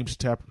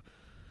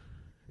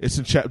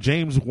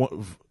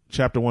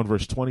chapter 1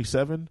 verse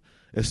 27.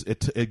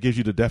 It gives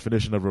you the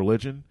definition of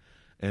religion,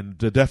 and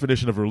the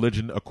definition of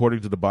religion according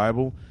to the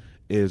Bible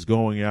is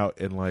going out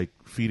and like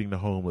feeding the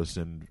homeless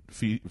and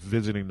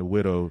visiting the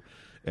widow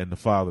and the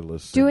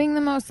fatherless, doing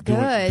the most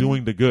good,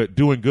 doing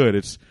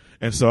good.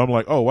 And so I'm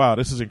like, oh wow,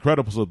 this is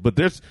incredible. So, but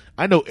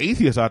I know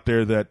atheists out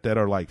there that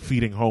are like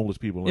feeding homeless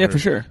people. Yeah, for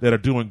sure. That are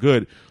doing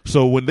good.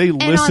 So when they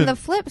listen, and on the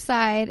flip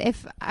side,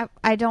 if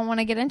I don't want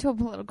to get into a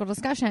political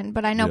discussion,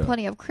 but I know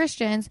plenty of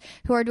Christians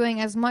who are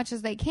doing as much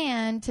as they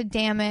can to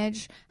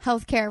damage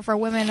healthcare for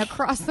women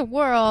across the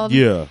world.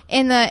 Yeah.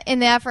 In the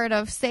effort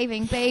of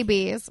saving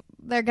babies,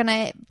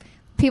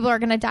 people are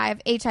going to die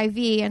of HIV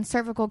and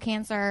cervical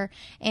cancer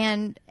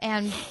and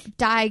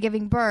die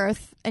giving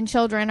birth, and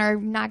children are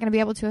not going to be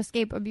able to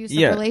escape abusive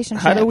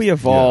relationships. How do we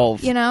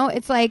evolve? You know,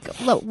 it's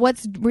like, look,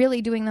 what's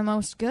really doing the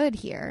most good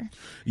here?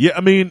 Yeah,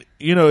 I mean,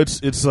 you know,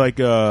 it's like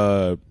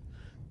I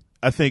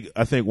think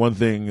one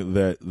thing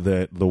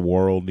that the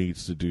world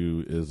needs to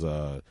do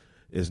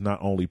is not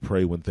only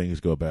pray when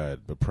things go bad,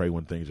 but pray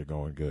when things are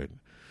going good.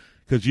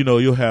 Because, you know,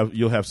 you'll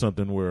have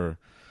something where,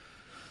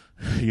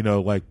 you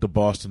know, like the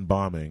Boston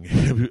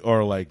bombing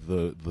or like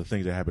the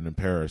things that happened in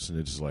Paris, and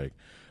it's like,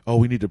 oh,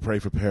 we need to pray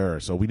for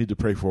Paris, or we need to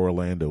pray for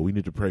Orlando, we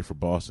need to pray for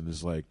Boston.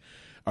 It's like,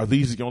 are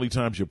these the only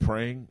times you're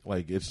praying?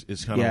 Like it's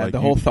kind of like the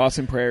whole thoughts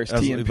and prayers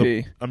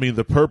TNP.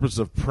 The purpose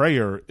of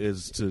prayer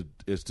is to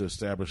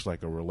establish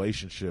like a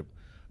relationship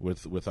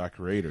with our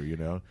Creator, you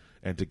know,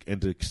 and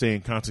to stay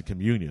in constant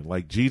communion.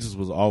 Like Jesus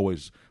was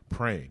always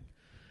praying,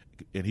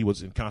 and he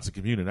was in constant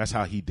communion. That's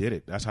how he did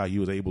it. That's how he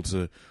was able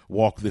to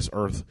walk this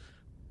earth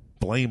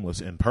blameless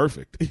and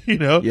perfect, you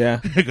know? Yeah.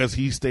 Because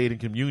he stayed in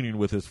communion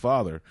with his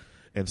Father.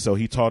 And so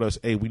he taught us,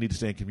 hey, we need to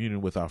stay in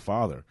communion with our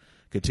Father.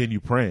 Continue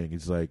praying.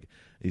 He's like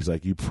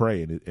you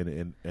pray,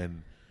 and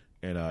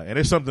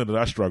it's something that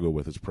I struggle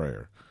with is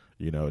prayer.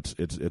 You know,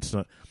 it's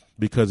not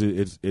because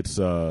it's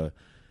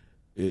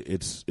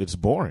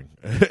boring.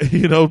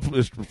 You know,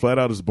 it's flat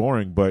out is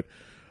boring. But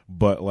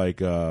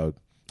like I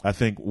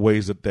think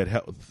ways that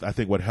help. I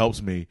think what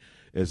helps me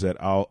is that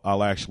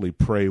I'll actually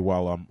pray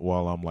while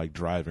I'm like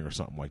driving or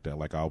something like that.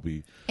 Like I'll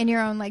be in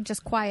your own like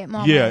just quiet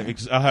moment. Yeah,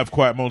 I'll have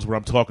quiet moments where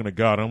I'm talking to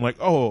God. And I'm like,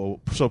 oh,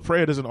 so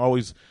prayer doesn't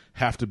always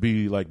have to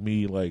be like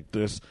me like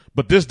this,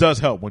 but this does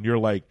help when you're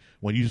like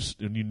when you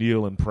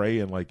kneel and pray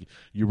and like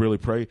you really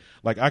pray.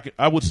 Like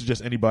I would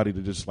suggest anybody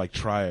to just like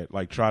try it.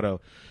 Like try to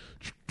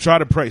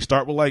pray.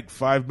 Start with like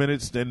 5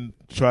 minutes, then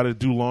try to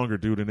do longer,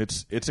 dude. And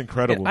it's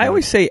incredible. I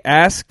always say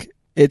ask.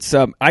 It's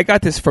I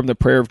got this from the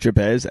prayer of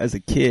Jabez as a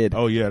kid.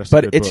 Oh yeah,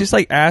 but it's just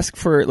like ask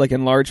for like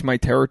enlarge my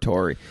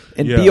territory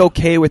and be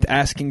okay with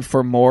asking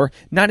for more,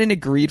 not in a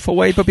greedful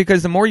way, but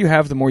because the more you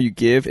have, the more you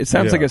give. It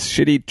sounds like a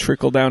shitty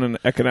trickle down in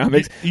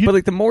economics, but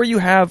like the more you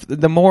have,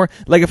 the more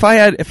like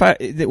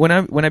when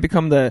I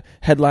become the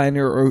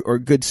headliner or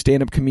good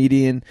stand up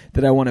comedian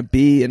that I want to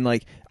be, and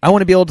like I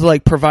want to be able to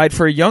like provide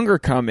for younger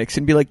comics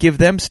and be like give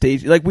them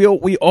stage, like we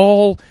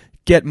all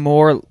get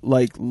more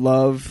like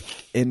love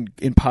and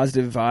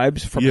positive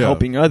vibes from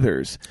helping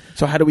others.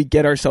 So how do we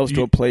get ourselves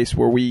to a place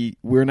where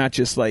we're not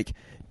just like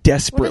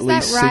desperately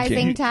what is that,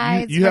 sinking? rising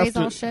tides raise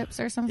all ships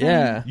or something?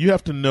 Yeah. You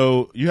have to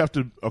know.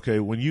 Okay,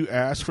 when you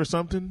ask for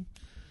something,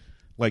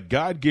 like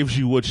God gives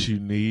you what you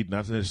need,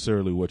 not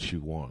necessarily what you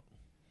want.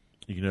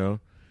 You know,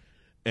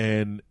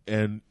 and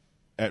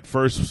at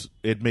first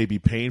it may be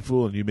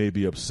painful and you may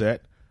be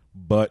upset,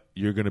 but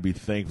you're going to be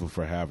thankful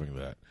for having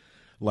that.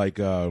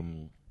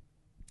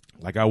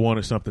 Like I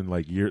wanted something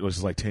like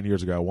 10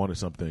 years ago. I wanted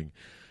something,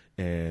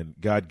 and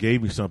God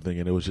gave me something,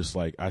 and it was just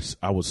like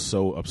I was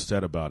so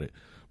upset about it.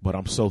 But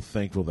I'm so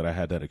thankful that I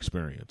had that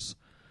experience.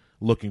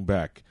 Looking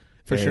back,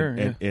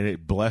 and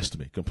it blessed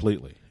me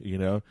completely. You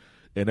know,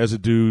 and as a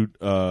dude,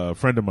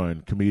 friend of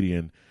mine,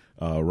 comedian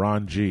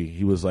Ron G,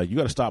 he was like, "You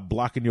got to stop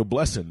blocking your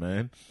blessing,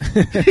 man."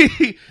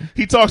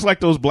 he talks like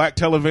those black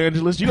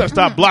televangelists. You got to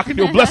stop blocking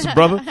your blessing,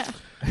 brother.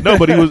 No,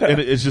 but he was, and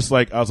it's just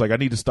like I was like, I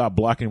need to stop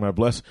blocking my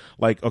bless.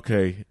 Like,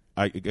 okay,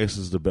 I guess this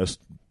is the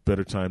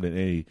better time than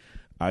any.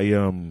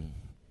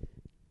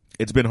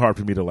 It's been hard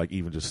for me to like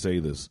even just say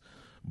this,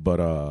 but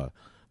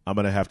I'm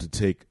gonna have to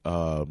take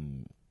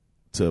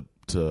to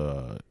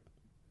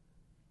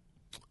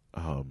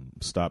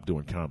stop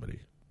doing comedy.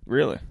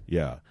 Really?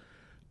 Yeah.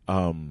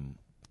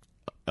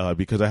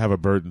 Because I have a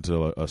burden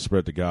to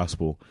spread the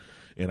gospel,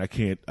 and I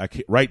can't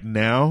right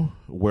now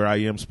where I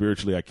am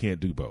spiritually, I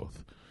can't do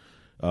both.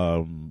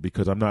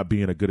 Because I'm not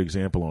being a good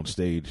example on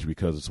stage,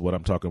 because what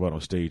I'm talking about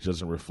on stage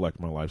doesn't reflect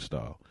my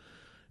lifestyle.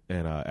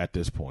 And at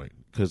this point,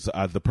 because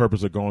the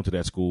purpose of going to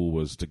that school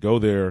was to go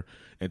there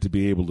and to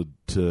be able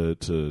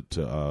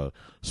to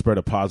spread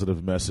a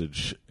positive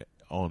message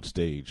on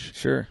stage.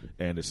 Sure.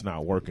 And it's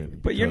not working.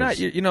 But you're not,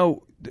 you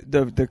know,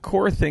 the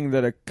core thing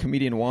that a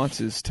comedian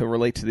wants is to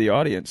relate to the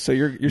audience. So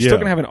you're still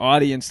going to have an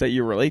audience that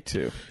you relate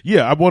to.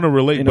 Yeah, I want to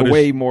relate in a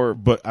way more.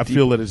 But I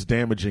feel that it's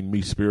damaging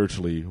me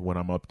spiritually when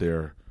I'm up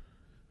there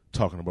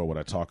talking about what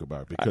I talk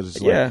about, because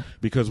it's like,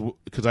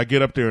 because I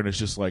get up there and it's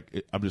just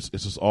like it's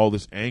just all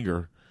this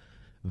anger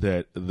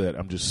that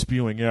I'm just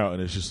spewing out,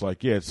 and it's just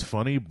like, yeah, it's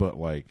funny, but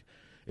like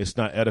it's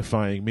not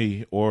edifying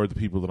me or the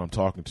people that I'm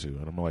talking to.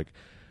 And I'm like,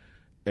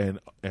 and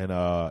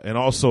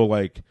also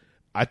like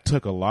I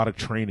took a lot of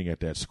training at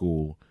that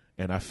school,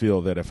 and I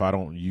feel that if I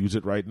don't use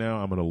it right now,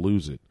 I'm going to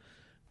lose it.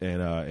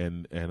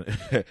 And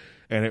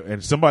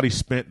and somebody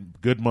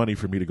spent good money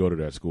for me to go to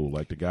that school.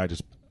 Like the guy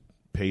just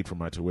paid for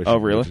my tuition. Oh,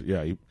 really?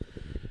 Yeah,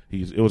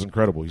 it was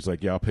incredible. He's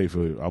like, yeah, I'll pay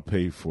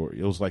for.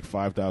 It was like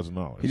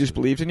 $5,000. He just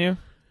believed in you.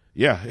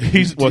 Yeah,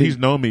 he's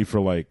known me for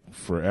like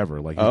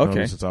forever. Like he's known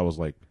me since I was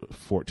like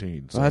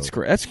 14. So. Well, that's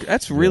great.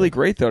 That's really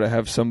great though, to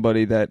have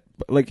somebody that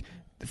like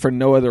for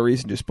no other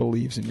reason just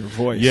believes in your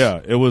voice.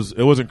 Yeah, it was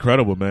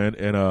incredible, man.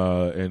 And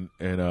I'm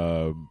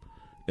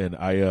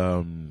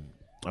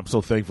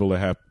so thankful to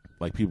have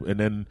like people. And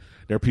then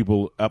there are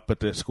people up at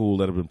that school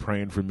that have been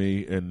praying for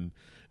me. And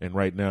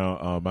right now,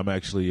 I'm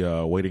actually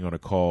waiting on a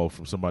call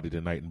from somebody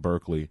tonight in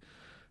Berkeley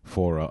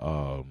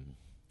for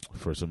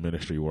some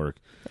ministry work.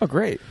 Oh,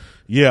 great!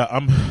 Yeah,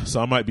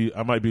 I might be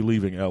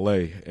leaving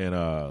LA,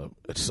 and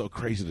it's so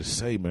crazy to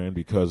say, man,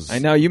 because I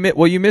know you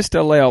missed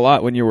LA a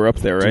lot when you were up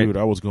there, right? Dude,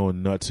 I was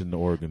going nuts in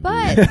Oregon.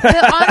 But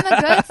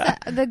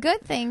the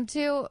good thing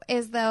too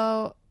is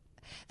though,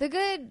 the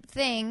good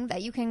thing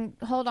that you can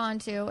hold on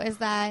to is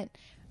that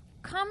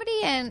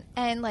comedy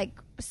and like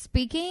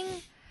speaking,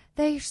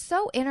 they're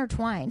so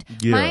intertwined.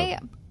 Yeah.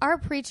 Our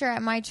preacher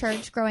at my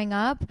church growing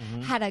up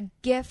had a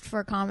gift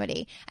for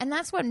comedy, and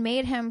that's what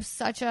made him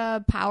such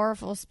a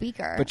powerful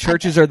speaker. But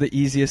churches are the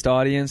easiest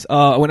audience.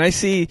 When I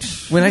see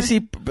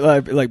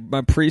like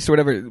my priest or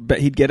whatever, but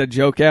he'd get a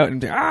joke out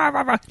and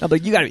I'm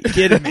like, you gotta be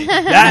kidding me.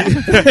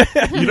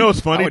 That You know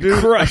what's funny, dude?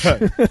 Crush.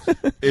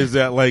 Is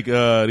that like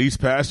these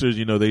pastors,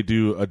 they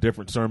do a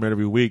different sermon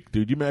every week.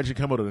 Dude, you imagine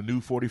coming with a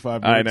new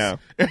 45 minutes I know.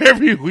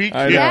 every week?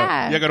 I know.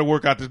 Yeah. You got to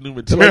work out this new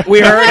material. Like, we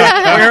heard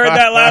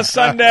that last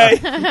Sunday.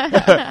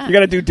 You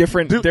got to do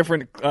different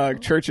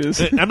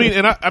churches.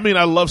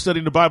 I love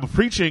studying the Bible.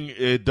 Preaching,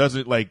 it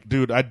doesn't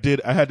dude.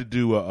 I had to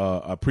do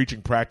a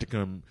preaching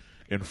practicum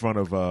in front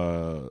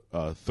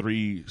of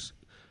three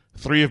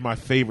of my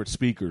favorite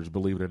speakers.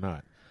 Believe it or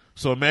not.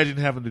 So imagine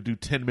having to do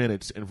 10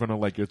 minutes in front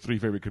of your three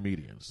favorite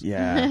comedians.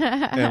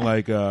 Yeah. And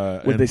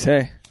What'd they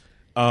say?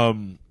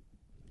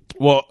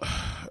 Well,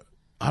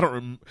 I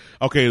don't.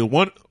 Okay,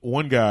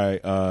 one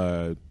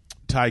guy,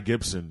 Ty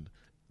Gibson.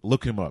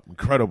 Look him up.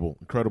 Incredible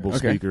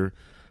speaker.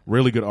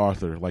 Really good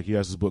author. He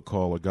has this book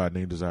called A God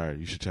Named Desire.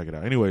 You should check it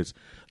out. Anyways,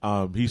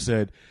 he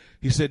said,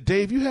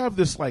 Dave, you have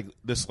this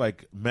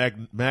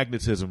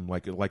magnetism,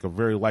 like a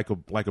very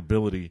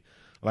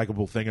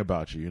likable thing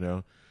about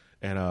you,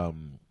 and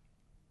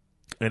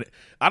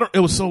I don't. It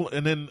was so,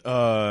 and then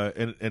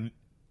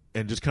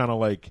and just kind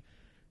of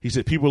he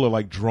said people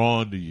are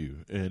drawn to you,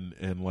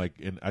 and what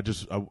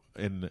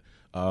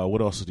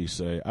else did he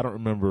say? I don't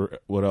remember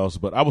what else,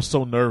 but I was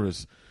so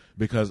nervous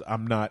because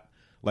I'm not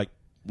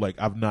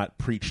I've not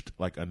preached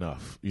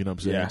enough, you know what I'm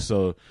saying? Yeah.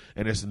 So,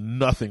 and it's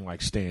nothing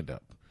like stand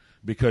up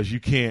because you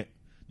can't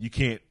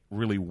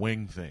really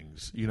wing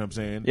things, you know what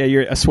I'm saying?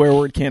 Yeah, a swear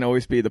word can't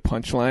always be the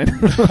punchline.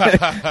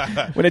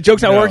 When a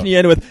joke's not working, you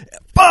end with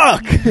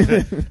 "fuck."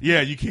 Yeah,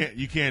 you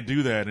can't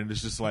do that, and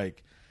it's just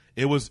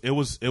it was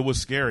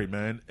scary,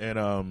 man,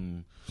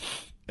 and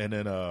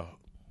then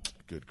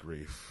good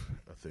grief,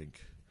 I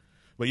think,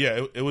 but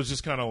yeah, it was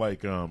just kind of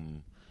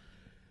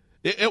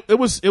It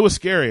was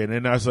scary, and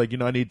then I was like,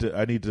 I need to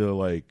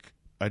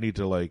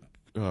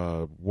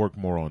work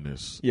more on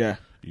this. Yeah.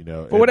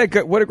 But what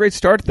a great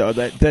start though.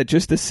 That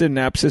just the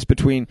synapses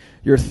between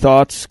your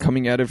thoughts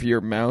coming out of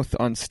your mouth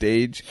on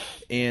stage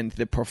and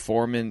the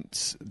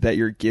performance that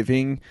you're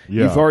giving.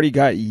 Yeah. You've already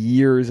got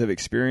years of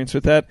experience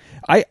with that.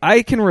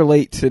 I can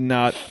relate to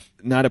not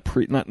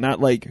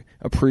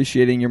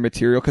appreciating your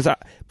material because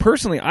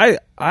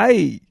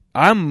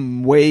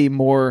I'm way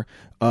more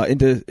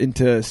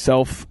into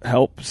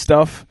self-help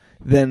stuff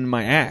than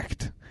my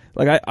act.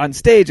 On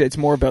stage, it's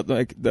more about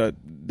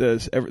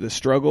the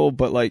struggle,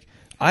 but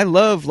I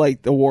love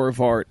the War of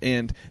Art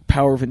and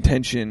Power of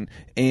Intention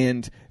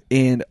and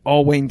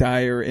all Wayne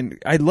Dyer, and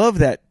I love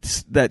that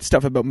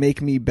stuff about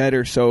make me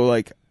better. So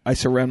I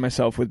surround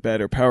myself with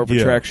better Power of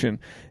Attraction.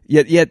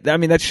 Yet I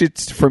mean that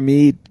shit's for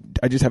me.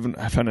 I just haven't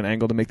found an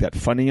angle to make that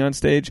funny on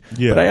stage.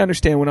 Yeah. But I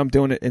understand when I'm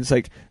doing it. It's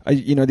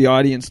the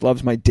audience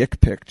loves my dick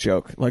pic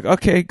joke.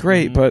 Okay,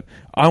 great, but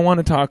I want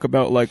to talk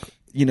about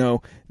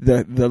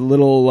the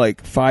little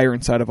fire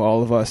inside of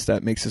all of us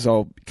that makes us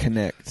all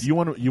connect. You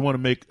want to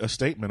make a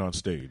statement on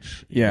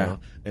stage. Yeah.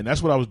 And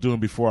that's what I was doing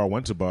before I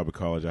went to Bible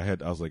college. I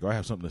was like, I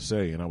have something to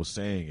say, and I was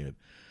saying it,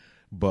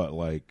 but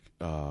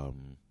and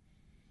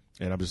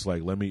I'm just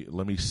let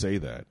me say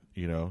that,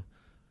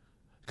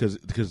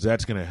 because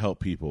that's going to help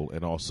people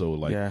and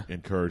also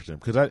encourage them.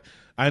 Because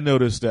I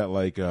noticed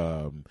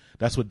that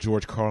that's what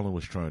George Carlin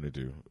was trying to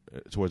do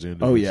towards the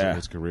end of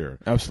his career.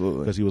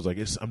 Absolutely. Because he was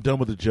I'm done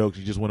with the jokes.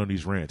 He just went on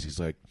these rants. He's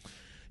like,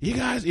 you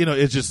guys,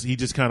 it's just he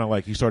just kind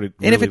of he started.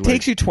 And if it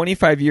takes you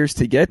 25 years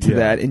to get to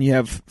that, and you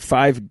have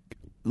 5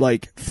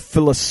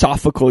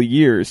 philosophical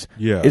years,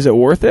 is it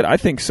worth it? I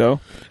think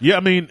so. Yeah, I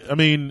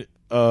mean,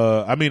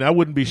 I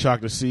wouldn't be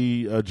shocked to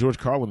see George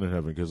Carlin in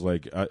heaven because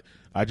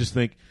I just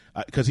think.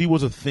 Because he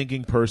was a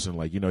thinking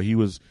person, he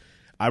was.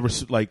 I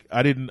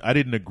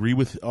didn't agree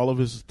with all of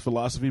his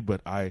philosophy, but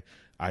I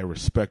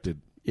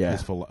respected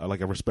his I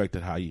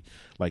respected how he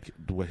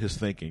his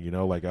thinking.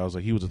 I was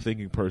he was a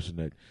thinking person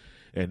that,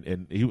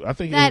 and he I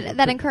think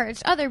that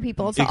encouraged other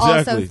people to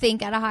also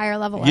think at a higher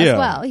level as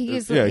well.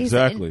 He's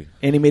exactly.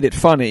 And he made it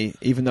funny,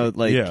 even though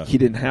he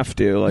didn't have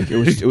to.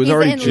 It was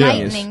already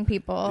enlightening genius.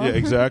 People. Yeah,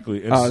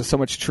 exactly. So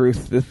much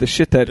truth. The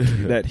shit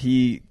that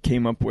he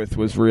came up with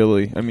was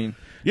really. I mean.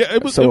 Yeah,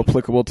 it was so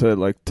applicable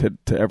to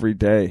every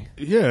day.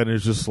 Yeah, and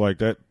it's just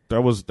that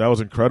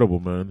was incredible,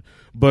 man.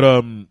 But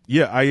I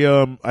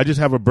just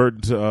have a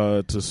burden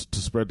to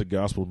spread the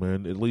gospel,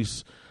 man. At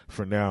least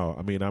for now.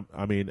 I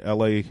mean,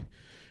 LA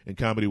and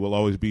comedy will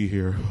always be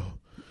here.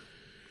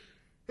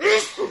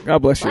 God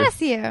bless you. Bless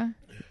you.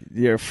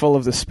 You're full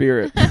of the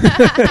Spirit.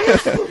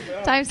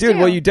 Times Dude, 2.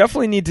 well, you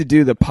definitely need to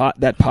do that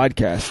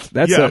podcast.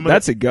 That's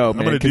a go, man.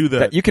 I'm gonna do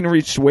that. You can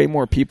reach way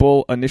more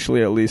people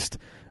initially, at least.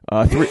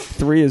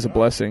 Three is a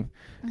blessing.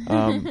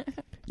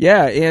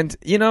 Yeah, and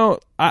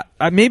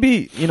I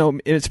maybe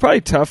it's probably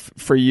tough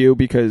for you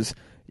because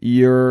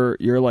you're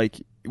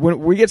when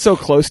we get so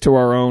close to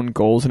our own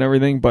goals and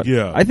everything. But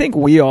I think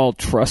we all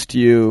trust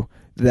you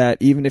that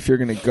even if you're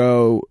going to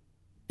go,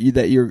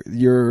 that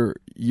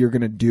you're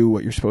going to do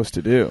what you're supposed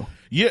to do.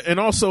 Yeah, and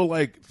also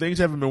like things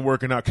haven't been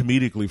working out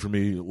comedically for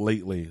me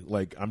lately.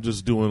 Like I'm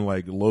just doing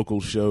like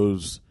local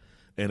shows,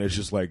 and it's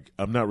just like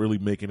I'm not really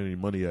making any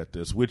money at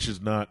this, which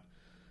is not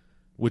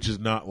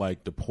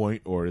like the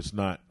point, or it's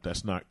not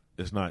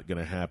going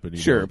to happen.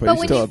 Sure, but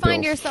when you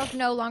find yourself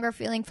no longer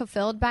feeling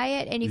fulfilled by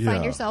it, and you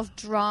find yourself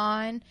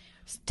drawn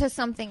to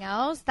something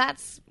else,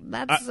 that's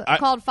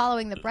called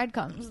following the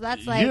breadcrumbs.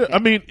 That's like, yeah, I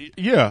mean,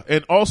 yeah,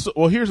 and also,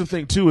 well, here's the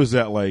thing too, is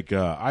that like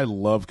I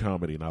love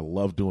comedy and I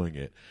love doing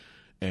it,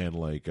 and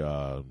like,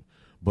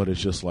 but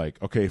it's just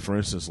like, okay, for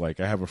instance, like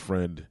I have a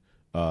friend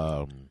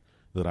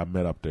that I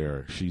met up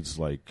there. She's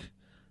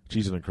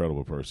an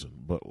incredible person,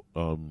 but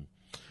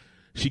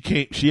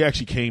she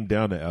actually came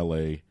down to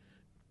L.A.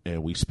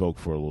 and we spoke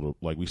for a little.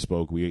 Like we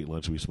ate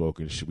lunch, we spoke,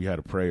 and we had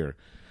a prayer.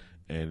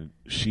 And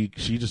she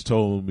just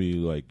told me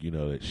like, you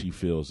know, that she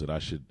feels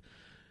that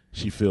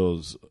she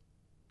feels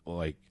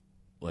like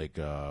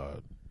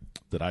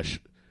that I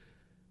should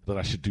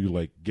do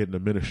like get into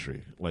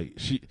ministry. Like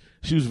she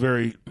was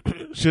very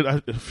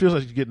feels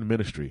like she get into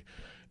ministry.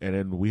 And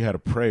then we had a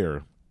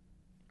prayer,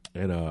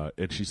 and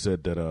she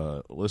said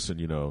that listen,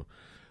 you know,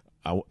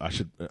 I'm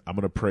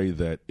gonna pray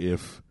that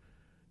if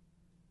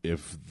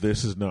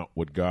this is not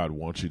what God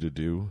wants you to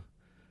do,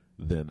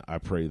 then I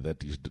pray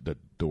that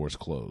that doors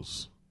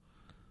close.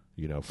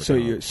 You know, so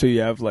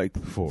you have like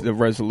the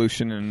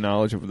resolution and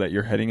knowledge of that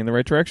you're heading in the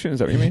right direction. Is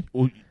that what you mean?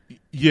 Well,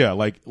 yeah,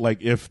 like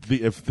if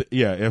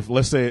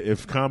let's say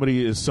if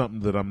comedy is something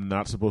that I'm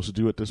not supposed to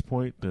do at this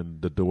point, then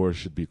the doors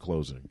should be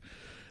closing.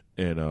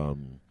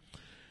 And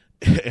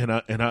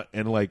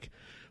and like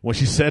when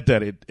she said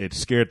that, it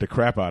scared the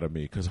crap out of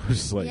me, because I was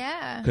just like,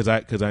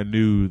 because I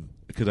knew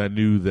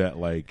that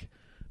like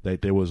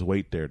that there was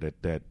weight there,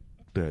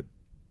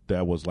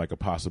 that was like a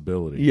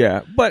possibility.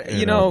 Yeah, but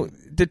you know,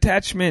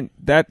 detachment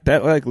that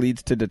like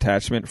leads to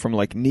detachment from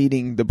like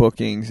needing the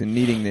bookings and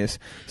needing this.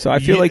 So I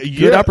feel like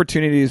good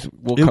opportunities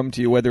will come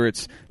to you, whether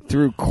it's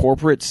through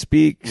corporate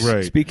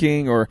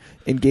speaking or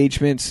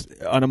engagements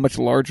on a much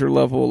larger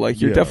level. Like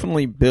you're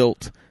definitely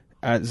built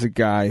as a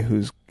guy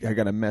who's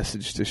got a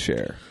message to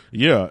share.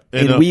 Yeah,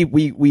 and we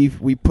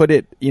put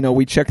it, you know,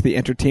 we check the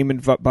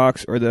entertainment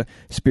box or the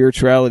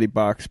spirituality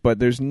box, but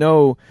there's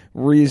no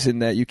reason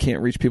that you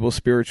can't reach people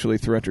spiritually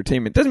through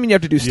entertainment. Doesn't mean you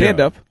have to do stand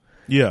up.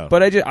 Yeah.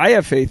 But I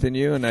have faith in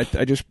you, and I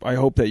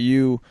hope that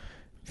you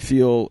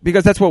feel,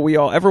 because that's what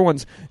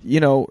everyone's,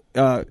 you know,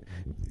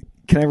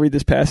 can I read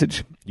this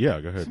passage? Yeah,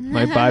 go ahead.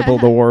 My Bible,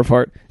 The War of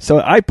Art. So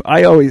I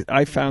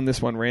found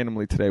this one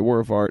randomly today. War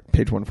of Art,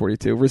 page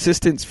 142.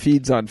 Resistance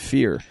feeds on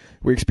fear.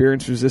 We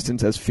experience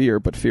resistance as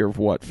fear, but fear of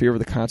what? Fear of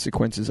the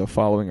consequences of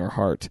following our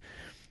heart.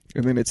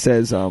 And then it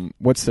says,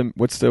 what's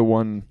the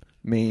one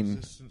main?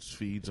 Resistance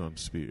feeds on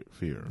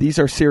fear. These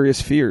are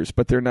serious fears,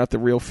 but they're not the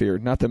real fear,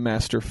 not the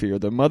master fear,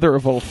 the mother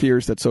of all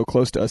fears that's so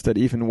close to us that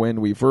even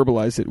when we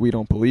verbalize it, we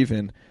don't believe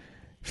in.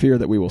 Fear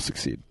that we will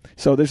succeed.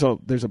 So there's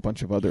a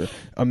bunch of other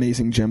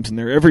amazing gems in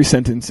there. Every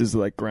sentence is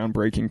like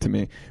groundbreaking to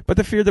me. But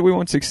the fear that we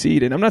won't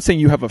succeed, and I'm not saying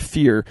you have a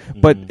fear,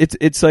 but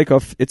it's like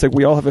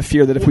we all have a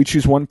fear that if we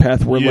choose one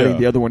path, we're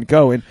letting the other one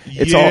go, and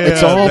it's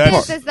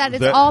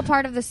all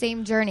part of the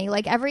same journey.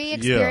 Like every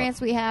experience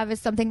we have is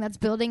something that's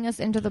building us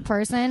into the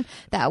person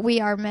that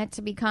we are meant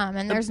to become.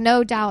 And there's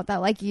no doubt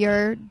that like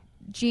your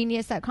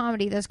genius at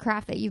comedy, this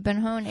craft that you've been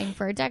honing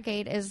for a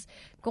decade, is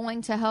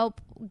going to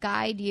help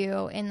guide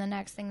you in the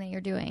next thing that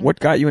you're doing. What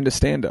got you into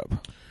stand-up?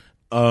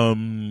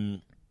 Well,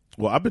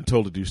 I've been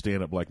told to do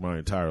stand-up like my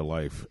entire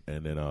life,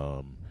 and then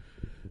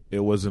it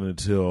wasn't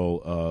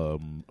until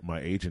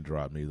my agent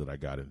dropped me that I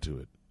got into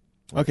it.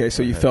 Okay,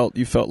 so you felt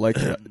like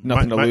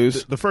nothing to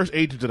lose? The first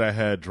agent that I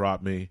had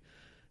dropped me,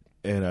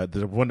 and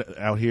the one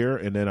out here,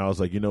 and then I was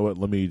like, you know what,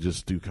 let me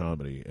just do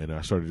comedy. And I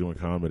started doing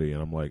comedy,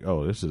 and I'm like,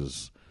 oh,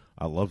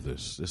 I love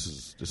this. This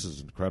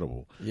is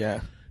incredible.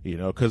 Yeah. You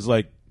know, because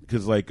I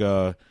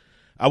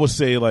would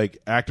say like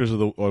actors are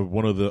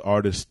one of the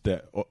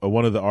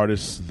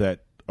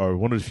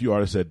few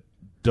artists that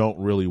don't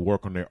really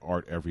work on their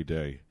art every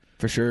day.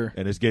 For sure.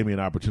 And it's gave me an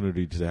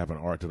opportunity to have an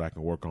art that I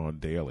can work on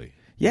daily.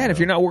 Yeah, and if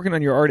you're not working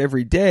on your art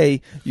every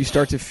day, you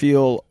start to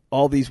feel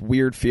all these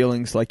weird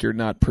feelings like you're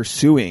not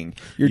pursuing.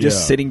 You're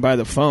just sitting by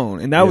the phone.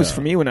 And that was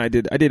for me when I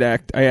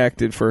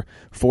acted for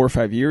 4 or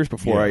 5 years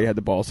before I had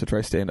the balls to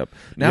try stand up.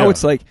 Now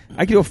it's like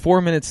I can do a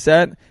 4-minute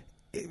set,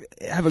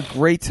 have a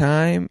great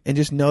time, and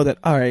just know that,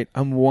 all right,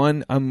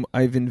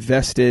 I've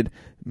invested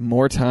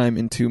more time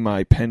into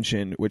my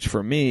pension, which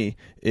for me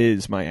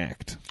is my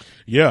act.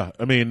 Yeah,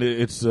 I mean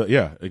it's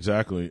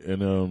exactly.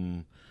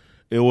 And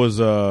it was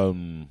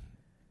that,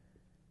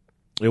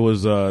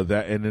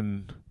 and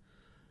then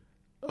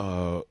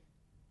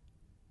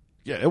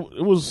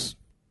it was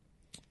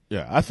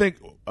I think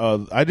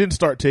I didn't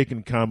start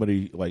taking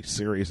comedy like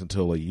serious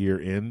until a year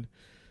in,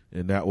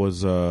 and that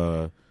was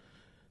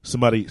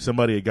somebody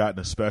had gotten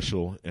a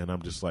special, and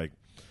I'm just like,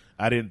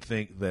 I didn't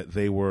think that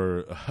they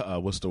were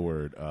what's the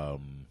word,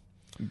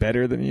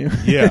 better than you.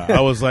 Yeah,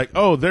 I was like,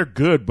 oh, they're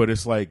good, but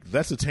it's like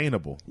that's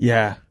attainable.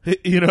 Yeah,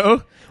 you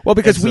know. Well,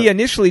 because we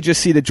initially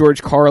just see the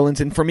George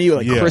Carlins, and for me,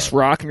 like Chris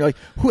Rock, and you're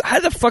like, how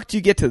the fuck do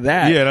you get to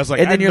that? Yeah, and I was like,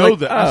 and then I you're know like,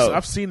 that. oh.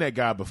 I've seen that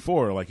guy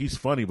before. Like he's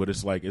funny, but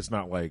it's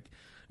not like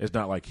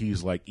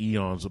he's like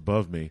eons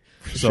above me.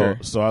 So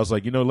I was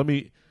like, let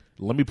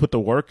me put the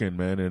work in,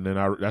 man. And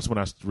then that's when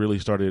I really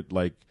started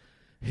like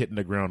hitting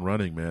the ground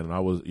running, man. And I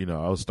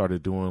was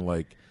started doing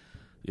like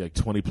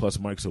 20 plus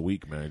mics a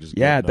week, man. Just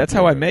that's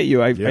how I met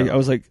you. I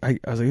was like,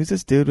 who's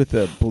this dude with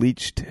the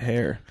bleached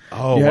hair?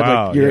 Oh, you had,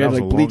 wow. Like, you had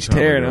like bleached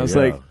hair, and I was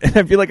like,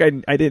 I feel like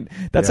I didn't.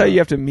 That's how you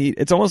have to meet.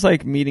 It's almost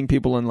like meeting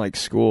people in like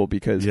school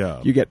because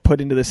you get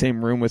put into the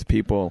same room with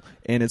people,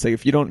 and it's like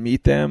if you don't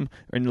meet them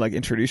and like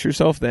introduce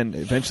yourself, then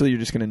eventually you're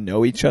just going to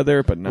know each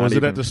other. But not. Was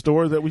it at the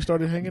store that we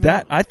started hanging out?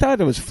 out? I thought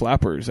it was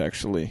Flappers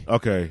actually.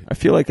 Okay. I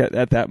feel like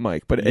at that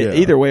mic, but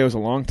either way, it was a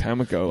long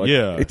time ago.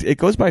 Like, it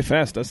goes by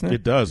fast, doesn't it?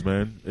 It does,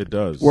 man. It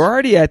does. We're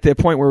already at the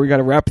point where we got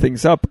to wrap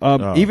things up.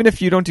 Even if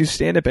you don't do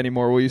stand up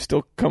anymore, will you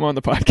still come on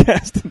the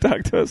podcast and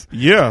talk to us?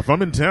 Yeah, if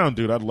I'm in town,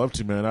 dude, I'd love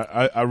to, man.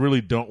 I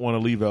really don't want to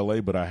leave LA,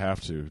 but I have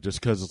to,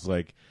 just because it's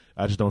like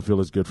I just don't feel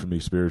it's good for me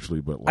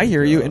spiritually. But like, I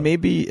hear you, and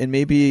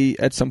maybe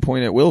at some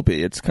point it will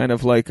be. It's kind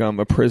of like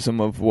a prism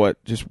of what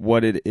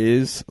it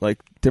is. Like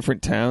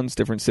different towns,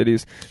 different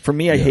cities. For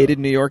me, I hated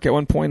New York at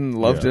one point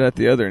and loved it at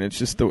the other, and it's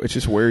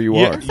just where you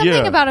are. And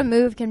something about a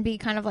move can be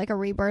kind of like a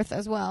rebirth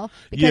as well,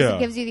 because it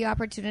gives you the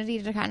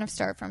opportunity to kind of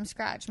start from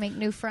scratch, make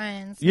new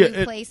friends, new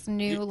place,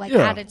 new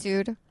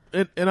attitude.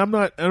 And I'm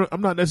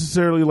not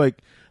necessarily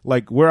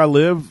like where I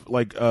live.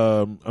 Like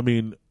I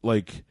mean,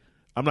 like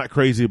I'm not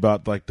crazy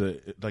about like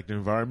the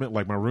environment.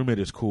 Like my roommate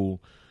is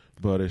cool,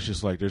 but it's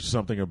just like there's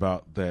something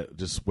about that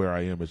just where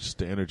I am. It's just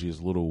the energy is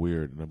a little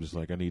weird, and I'm just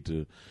like I need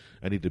to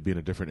be in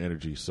a different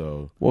energy.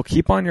 So well,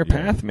 keep on your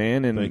path,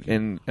 man,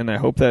 and I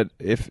hope that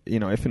if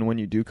and when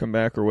you do come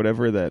back or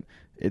whatever, that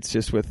it's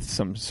just with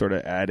some sort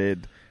of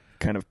added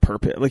kind of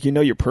purpose, like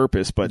your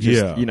purpose, but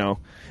just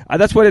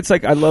that's what it's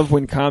like. I love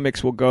when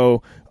comics will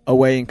go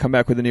away and come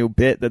back with a new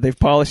bit that they've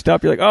polished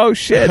up. You're like, oh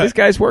shit, this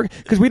guy's working,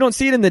 because we don't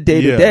see it in the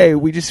day to day.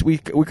 We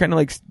kind of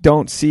like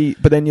don't see.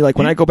 But then you like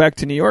when I go back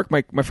to New York,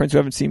 my friends who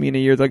haven't seen me in a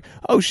year, they're like,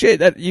 oh shit,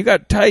 that you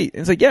got tight. And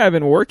it's like, yeah, I've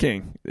been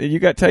working. You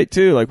got tight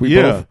too. Like we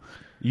both.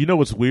 You know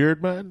what's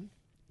weird, man?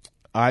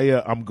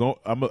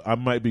 I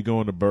might be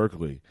going to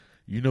Berkeley.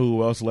 You know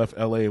who else left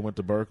L.A. and went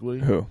to Berkeley?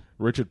 Who?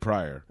 Richard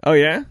Pryor. Oh,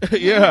 yeah?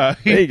 Yeah.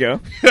 There you go.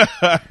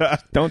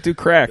 Don't do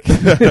crack.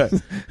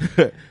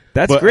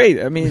 That's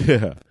great. I mean,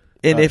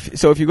 and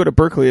if you go to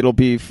Berkeley, it'll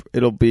be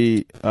to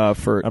be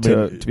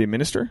a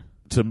minister?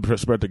 To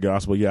spread the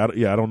gospel. Yeah,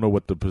 I don't know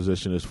what the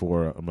position is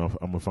for. I'm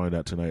gonna find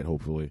out tonight,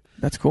 hopefully.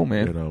 That's cool,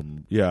 man.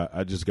 And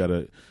I just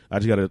gotta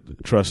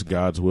trust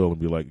God's will and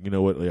be like, you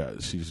know what? Yeah,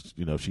 she's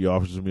if she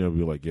offers me, I'll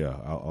be like, yeah,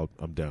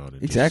 I'm down.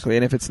 And exactly.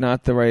 And if it's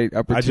not the right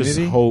opportunity,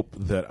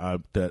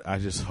 I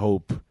just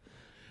hope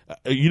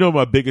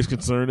my biggest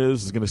concern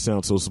is going to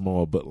sound so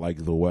small, but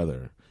like the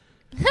weather.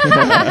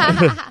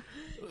 San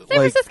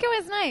Francisco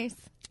is nice.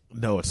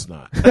 No, it's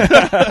not.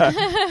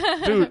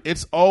 Dude,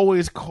 it's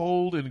always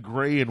cold and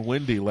gray and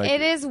windy. Like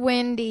it is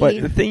windy.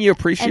 But the thing you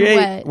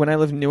appreciate when I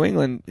live in New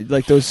England,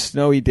 like those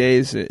snowy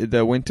days,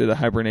 the winter, the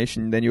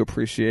hibernation, then you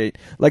appreciate.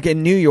 Like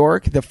in New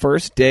York, the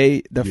first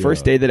day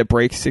that it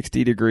breaks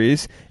 60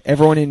 degrees,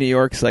 everyone in New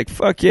York's like,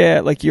 fuck yeah.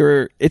 Like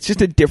it's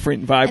just a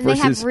different vibe and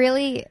versus. They have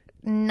really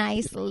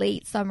nice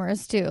late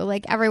summers too.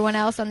 Like everyone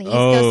else on the East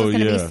Coast is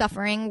going to be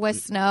suffering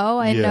with snow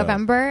in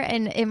November,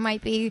 and it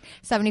might be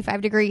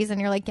 75 degrees,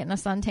 and you're like getting a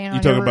suntan on your roof.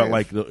 You talking about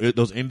like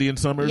those Indian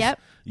summers? Yep.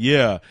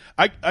 Yeah,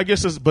 I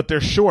guess but they're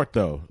short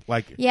though.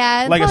 Like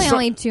probably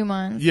only 2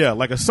 months. Yeah,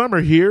 like a summer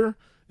here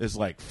is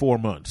like 4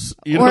 months.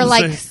 You know or what I'm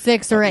like saying?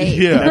 6 or 8.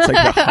 Yeah, that's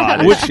like the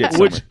hottest shit.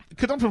 Which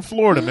because I'm from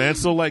Florida, man.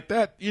 So like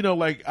that,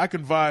 like I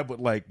can vibe with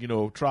like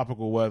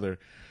tropical weather,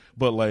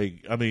 but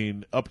like I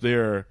mean up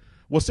there.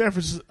 Well, San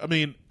Francisco. I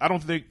mean, I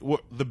don't think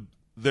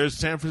there's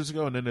San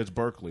Francisco and then there's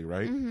Berkeley,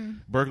 right? Mm-hmm.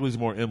 Berkeley's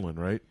more inland,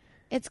 right?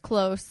 It's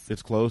close.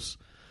 It's close.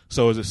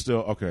 So is it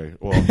still okay?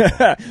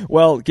 Well,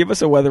 well, give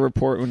us a weather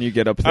report when you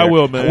get up there. I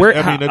will, man.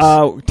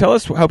 Tell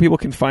us how people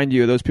can find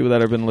you. Those people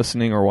that have been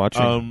listening or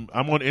watching.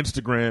 I'm on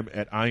Instagram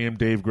at I am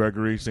Dave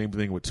Gregory. Same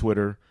thing with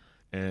Twitter,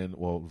 and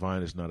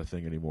Vine is not a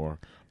thing anymore.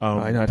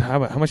 I know.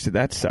 How much did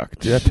that suck?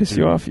 Did that piss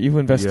you off? You've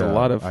invested a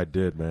lot of. I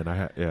did,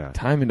 man.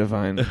 Time into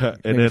Vine.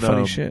 And then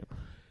funny shit.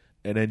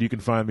 And then you can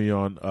find me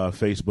on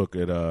Facebook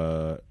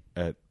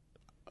at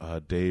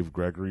Dave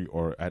Gregory,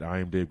 or at I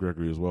am Dave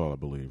Gregory as well, I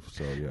believe.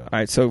 So yeah. All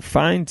right, so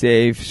find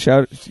Dave,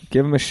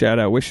 give him a shout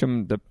out, wish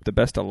him the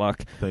best of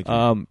luck. Thank you.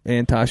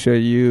 And Tasha,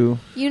 you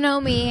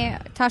know me,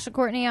 Tasha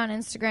Courtney on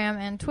Instagram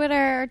and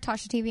Twitter,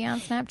 Tasha TV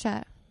on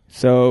Snapchat.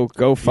 So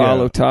go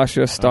follow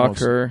Tasha, stalk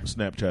her.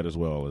 Snapchat as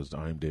well as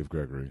I'm Dave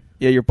Gregory.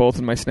 Yeah, you're both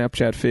in my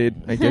Snapchat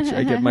feed. I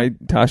get my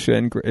Tasha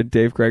and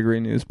Dave Gregory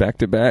news back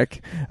to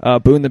back.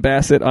 Boone the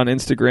Basset on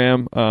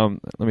Instagram.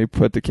 Let me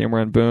put the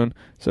camera on Boone.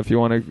 So if you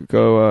want to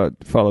go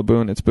follow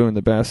Boone, it's Boone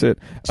the Basset.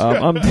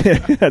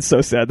 That's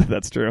so sad that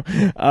that's true.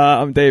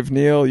 I'm Dave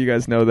Neal. You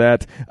guys know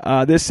that.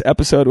 This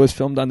episode was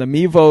filmed on the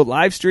Mevo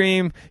live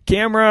stream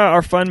camera,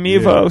 our fun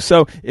Mevo. Yeah.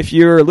 So if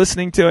you're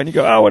listening to it and you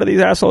go, oh, what do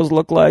these assholes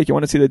look like? You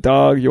want to see the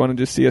dog? You want to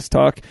just see us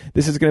talk?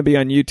 This is going to be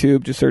on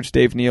YouTube. Just search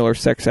Dave Neal or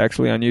Sex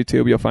Actually on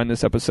YouTube. You'll find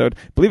this episode.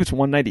 I believe it's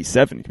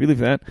 197. Can you believe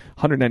that?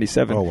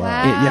 197. Oh,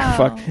 wow. Yeah,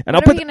 fuck. And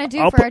what are we going to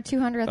do for our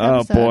 200th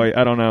episode? Oh, boy.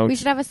 I don't know. We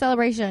should have a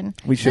celebration.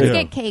 We should. Let's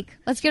get cake.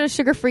 Let's get a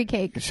sugar-free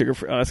cake.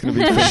 Sugar-free. Oh, that's going to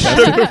be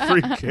fantastic.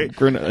 Sugar-free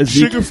cake.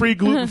 Sugar-free,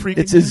 gluten-free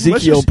cake. It's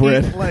Ezekiel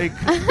bread. Eat,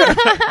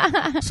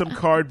 like some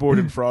cardboard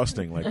and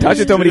frosting. Like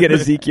Tasha told me to get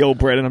Ezekiel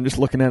bread, and I'm just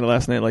looking at it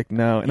last night like,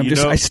 no. And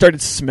I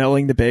started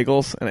smelling the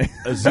bagels. And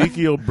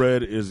Ezekiel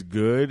bread is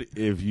good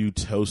if you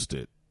toast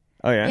it.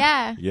 Oh, yeah?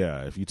 Yeah.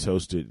 Yeah, if you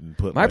toast it and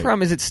put My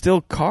problem is it's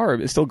still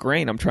carb. It's still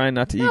grain. I'm trying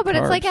not to eat No, but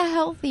carbs. it's like a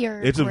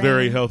healthier It's grain. a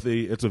very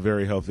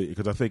healthy,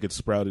 because I think it's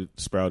sprouted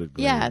grains.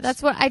 Yeah,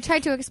 that's what I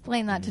tried to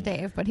explain that to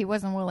Dave, but he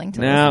wasn't willing to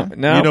listen.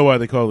 No. You know why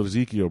they call it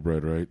Ezekiel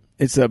bread, right?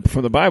 It's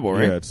from the Bible,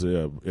 right? Yeah, it's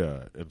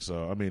And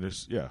so, I mean,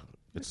 it's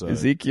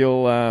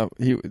Ezekiel,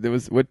 there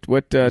was what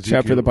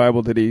chapter of the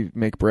Bible did he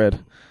make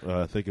bread?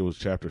 I think it was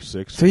chapter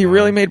 6. So he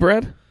really made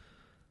bread?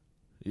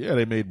 Yeah,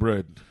 they made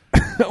bread.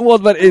 Well,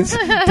 but I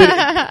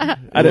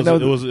didn't know.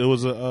 It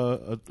was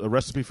a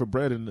recipe for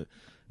bread in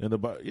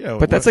the yeah.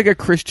 But that's like a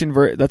Christian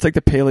that's like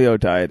the paleo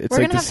diet. It's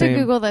We're like gonna the same. To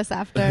Google this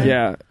after.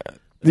 Yeah.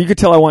 You could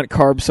tell I want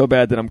carbs so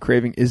bad that I'm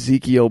craving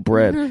Ezekiel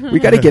bread. We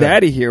got to get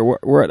out of here. We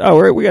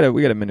got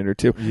a minute or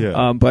two.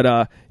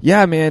 Yeah.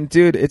 Yeah, man,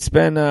 dude, it's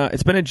been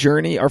a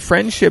journey. Our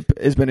friendship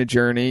has been a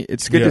journey.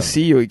 It's good to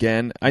see you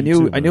again. I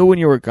knew when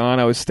you were gone,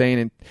 I was staying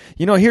in.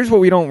 Here's what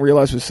we don't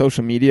realize with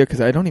social media,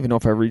 because I don't even know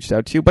if I reached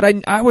out to you, but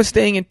I was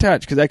staying in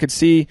touch because I could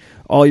see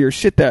all your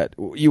shit that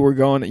you were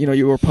going.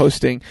 You were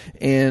posting,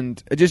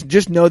 and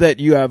just know that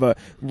you have a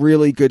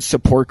really good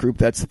support group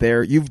that's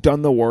there. You've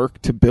done the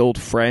work to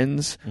build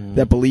friends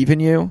that believe in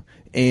you,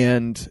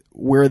 and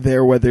we're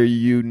there whether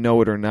you know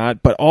it or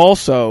not. But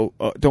also,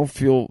 don't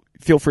feel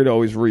free to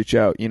always reach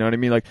out. You know what I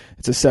mean? Like,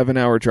 it's a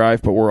 7-hour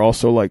drive, but we're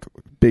also like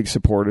big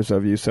supporters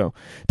of you. So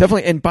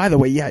definitely. And by the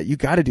way, you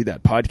got to do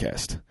that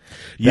podcast.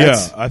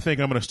 I think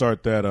I'm going to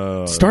start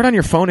that. Start on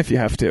your phone if you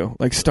have to.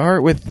 Like,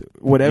 start with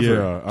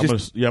whatever.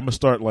 Yeah, I'm gonna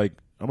start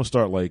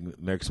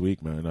like next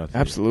week, man. I think.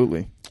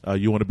 Absolutely.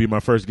 You want to be my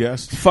first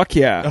guest? Fuck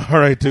yeah. All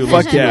right, dude.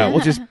 Fuck yeah. We'll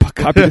just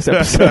copy this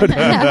episode.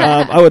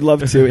 I would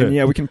love to.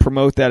 And we can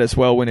promote that as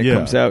well when it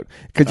comes out.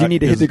 Because you need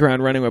to hit the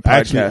ground running with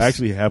podcasts. I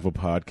actually have a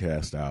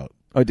podcast out.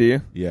 Oh, do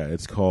you? Yeah,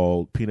 it's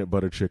called Peanut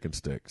Butter Chicken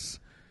Sticks.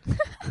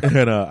 And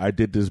I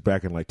did this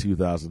back in like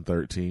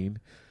 2013.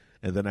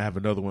 And then I have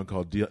another one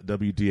called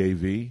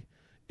WDAV.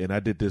 And I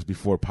did this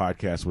before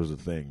podcast was a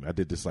thing. I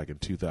did this like in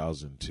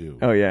 2002.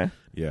 Oh, yeah?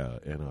 Yeah.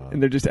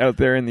 And they're just out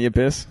there in the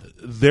abyss?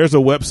 There's a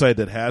website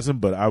that has them,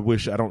 but I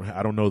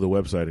don't know the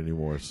website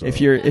anymore. So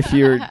if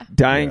you're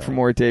dying for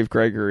more Dave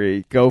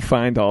Gregory, go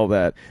find all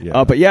that.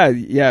 Yeah. But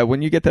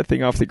when you get that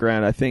thing off the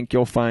ground, I think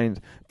you'll find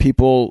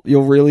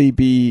you'll really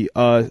be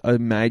a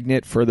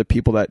magnet for the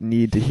people that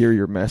need to hear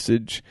your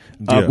message.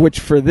 Which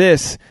for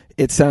this,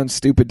 it sounds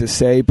stupid to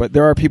say, but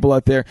there are people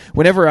out there.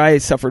 Whenever I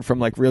suffered from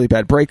like really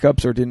bad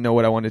breakups or didn't know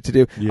what I wanted to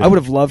do, I would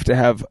have loved to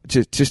have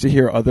just to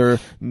hear other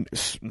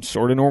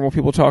sort of normal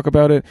people talk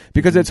about it,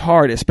 because it's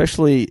hard,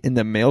 especially in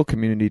the male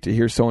community, to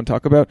hear someone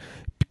talk about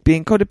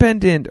being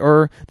codependent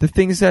or the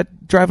things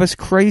that drive us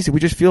crazy. We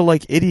just feel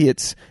like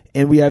idiots,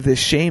 and we have this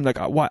shame, like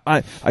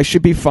I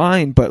should be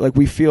fine, but like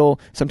we feel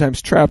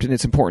sometimes trapped, and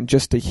it's important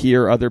just to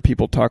hear other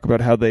people talk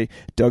about how they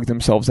dug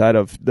themselves out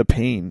of the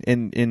pain.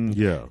 And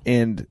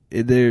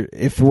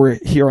if we're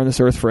here on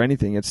this earth for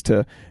anything, it's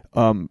to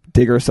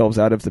dig ourselves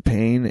out of the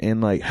pain and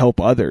like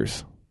help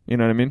others. You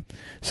know what I mean?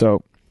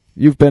 So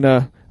you've been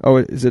Oh,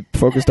 is it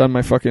focused on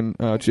my fucking...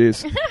 Oh,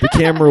 jeez. The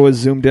camera was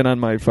zoomed in on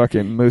my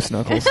fucking moose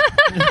knuckles.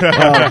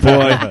 Oh,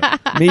 boy.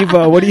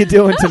 Mevo, what are you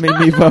doing to me,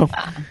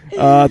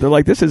 Mevo? They're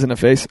like, this isn't a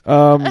face.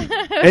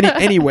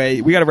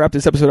 Anyway, we got to wrap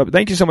this episode up.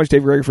 Thank you so much,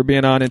 Dave Gregory, for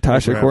being on, and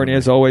Tasha Courtney,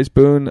 as always.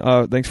 Boone,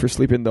 thanks for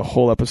sleeping the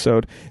whole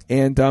episode.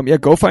 And,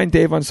 go find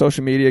Dave on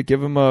social media.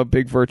 Give him a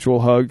big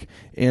virtual hug.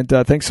 And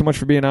thanks so much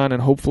for being on,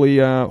 and hopefully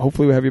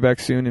we'll have you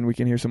back soon, and we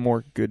can hear some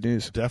more good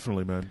news.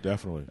 Definitely, man.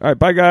 Definitely. All right,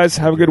 bye, guys.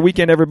 Have a good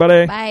weekend,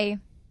 everybody. Bye.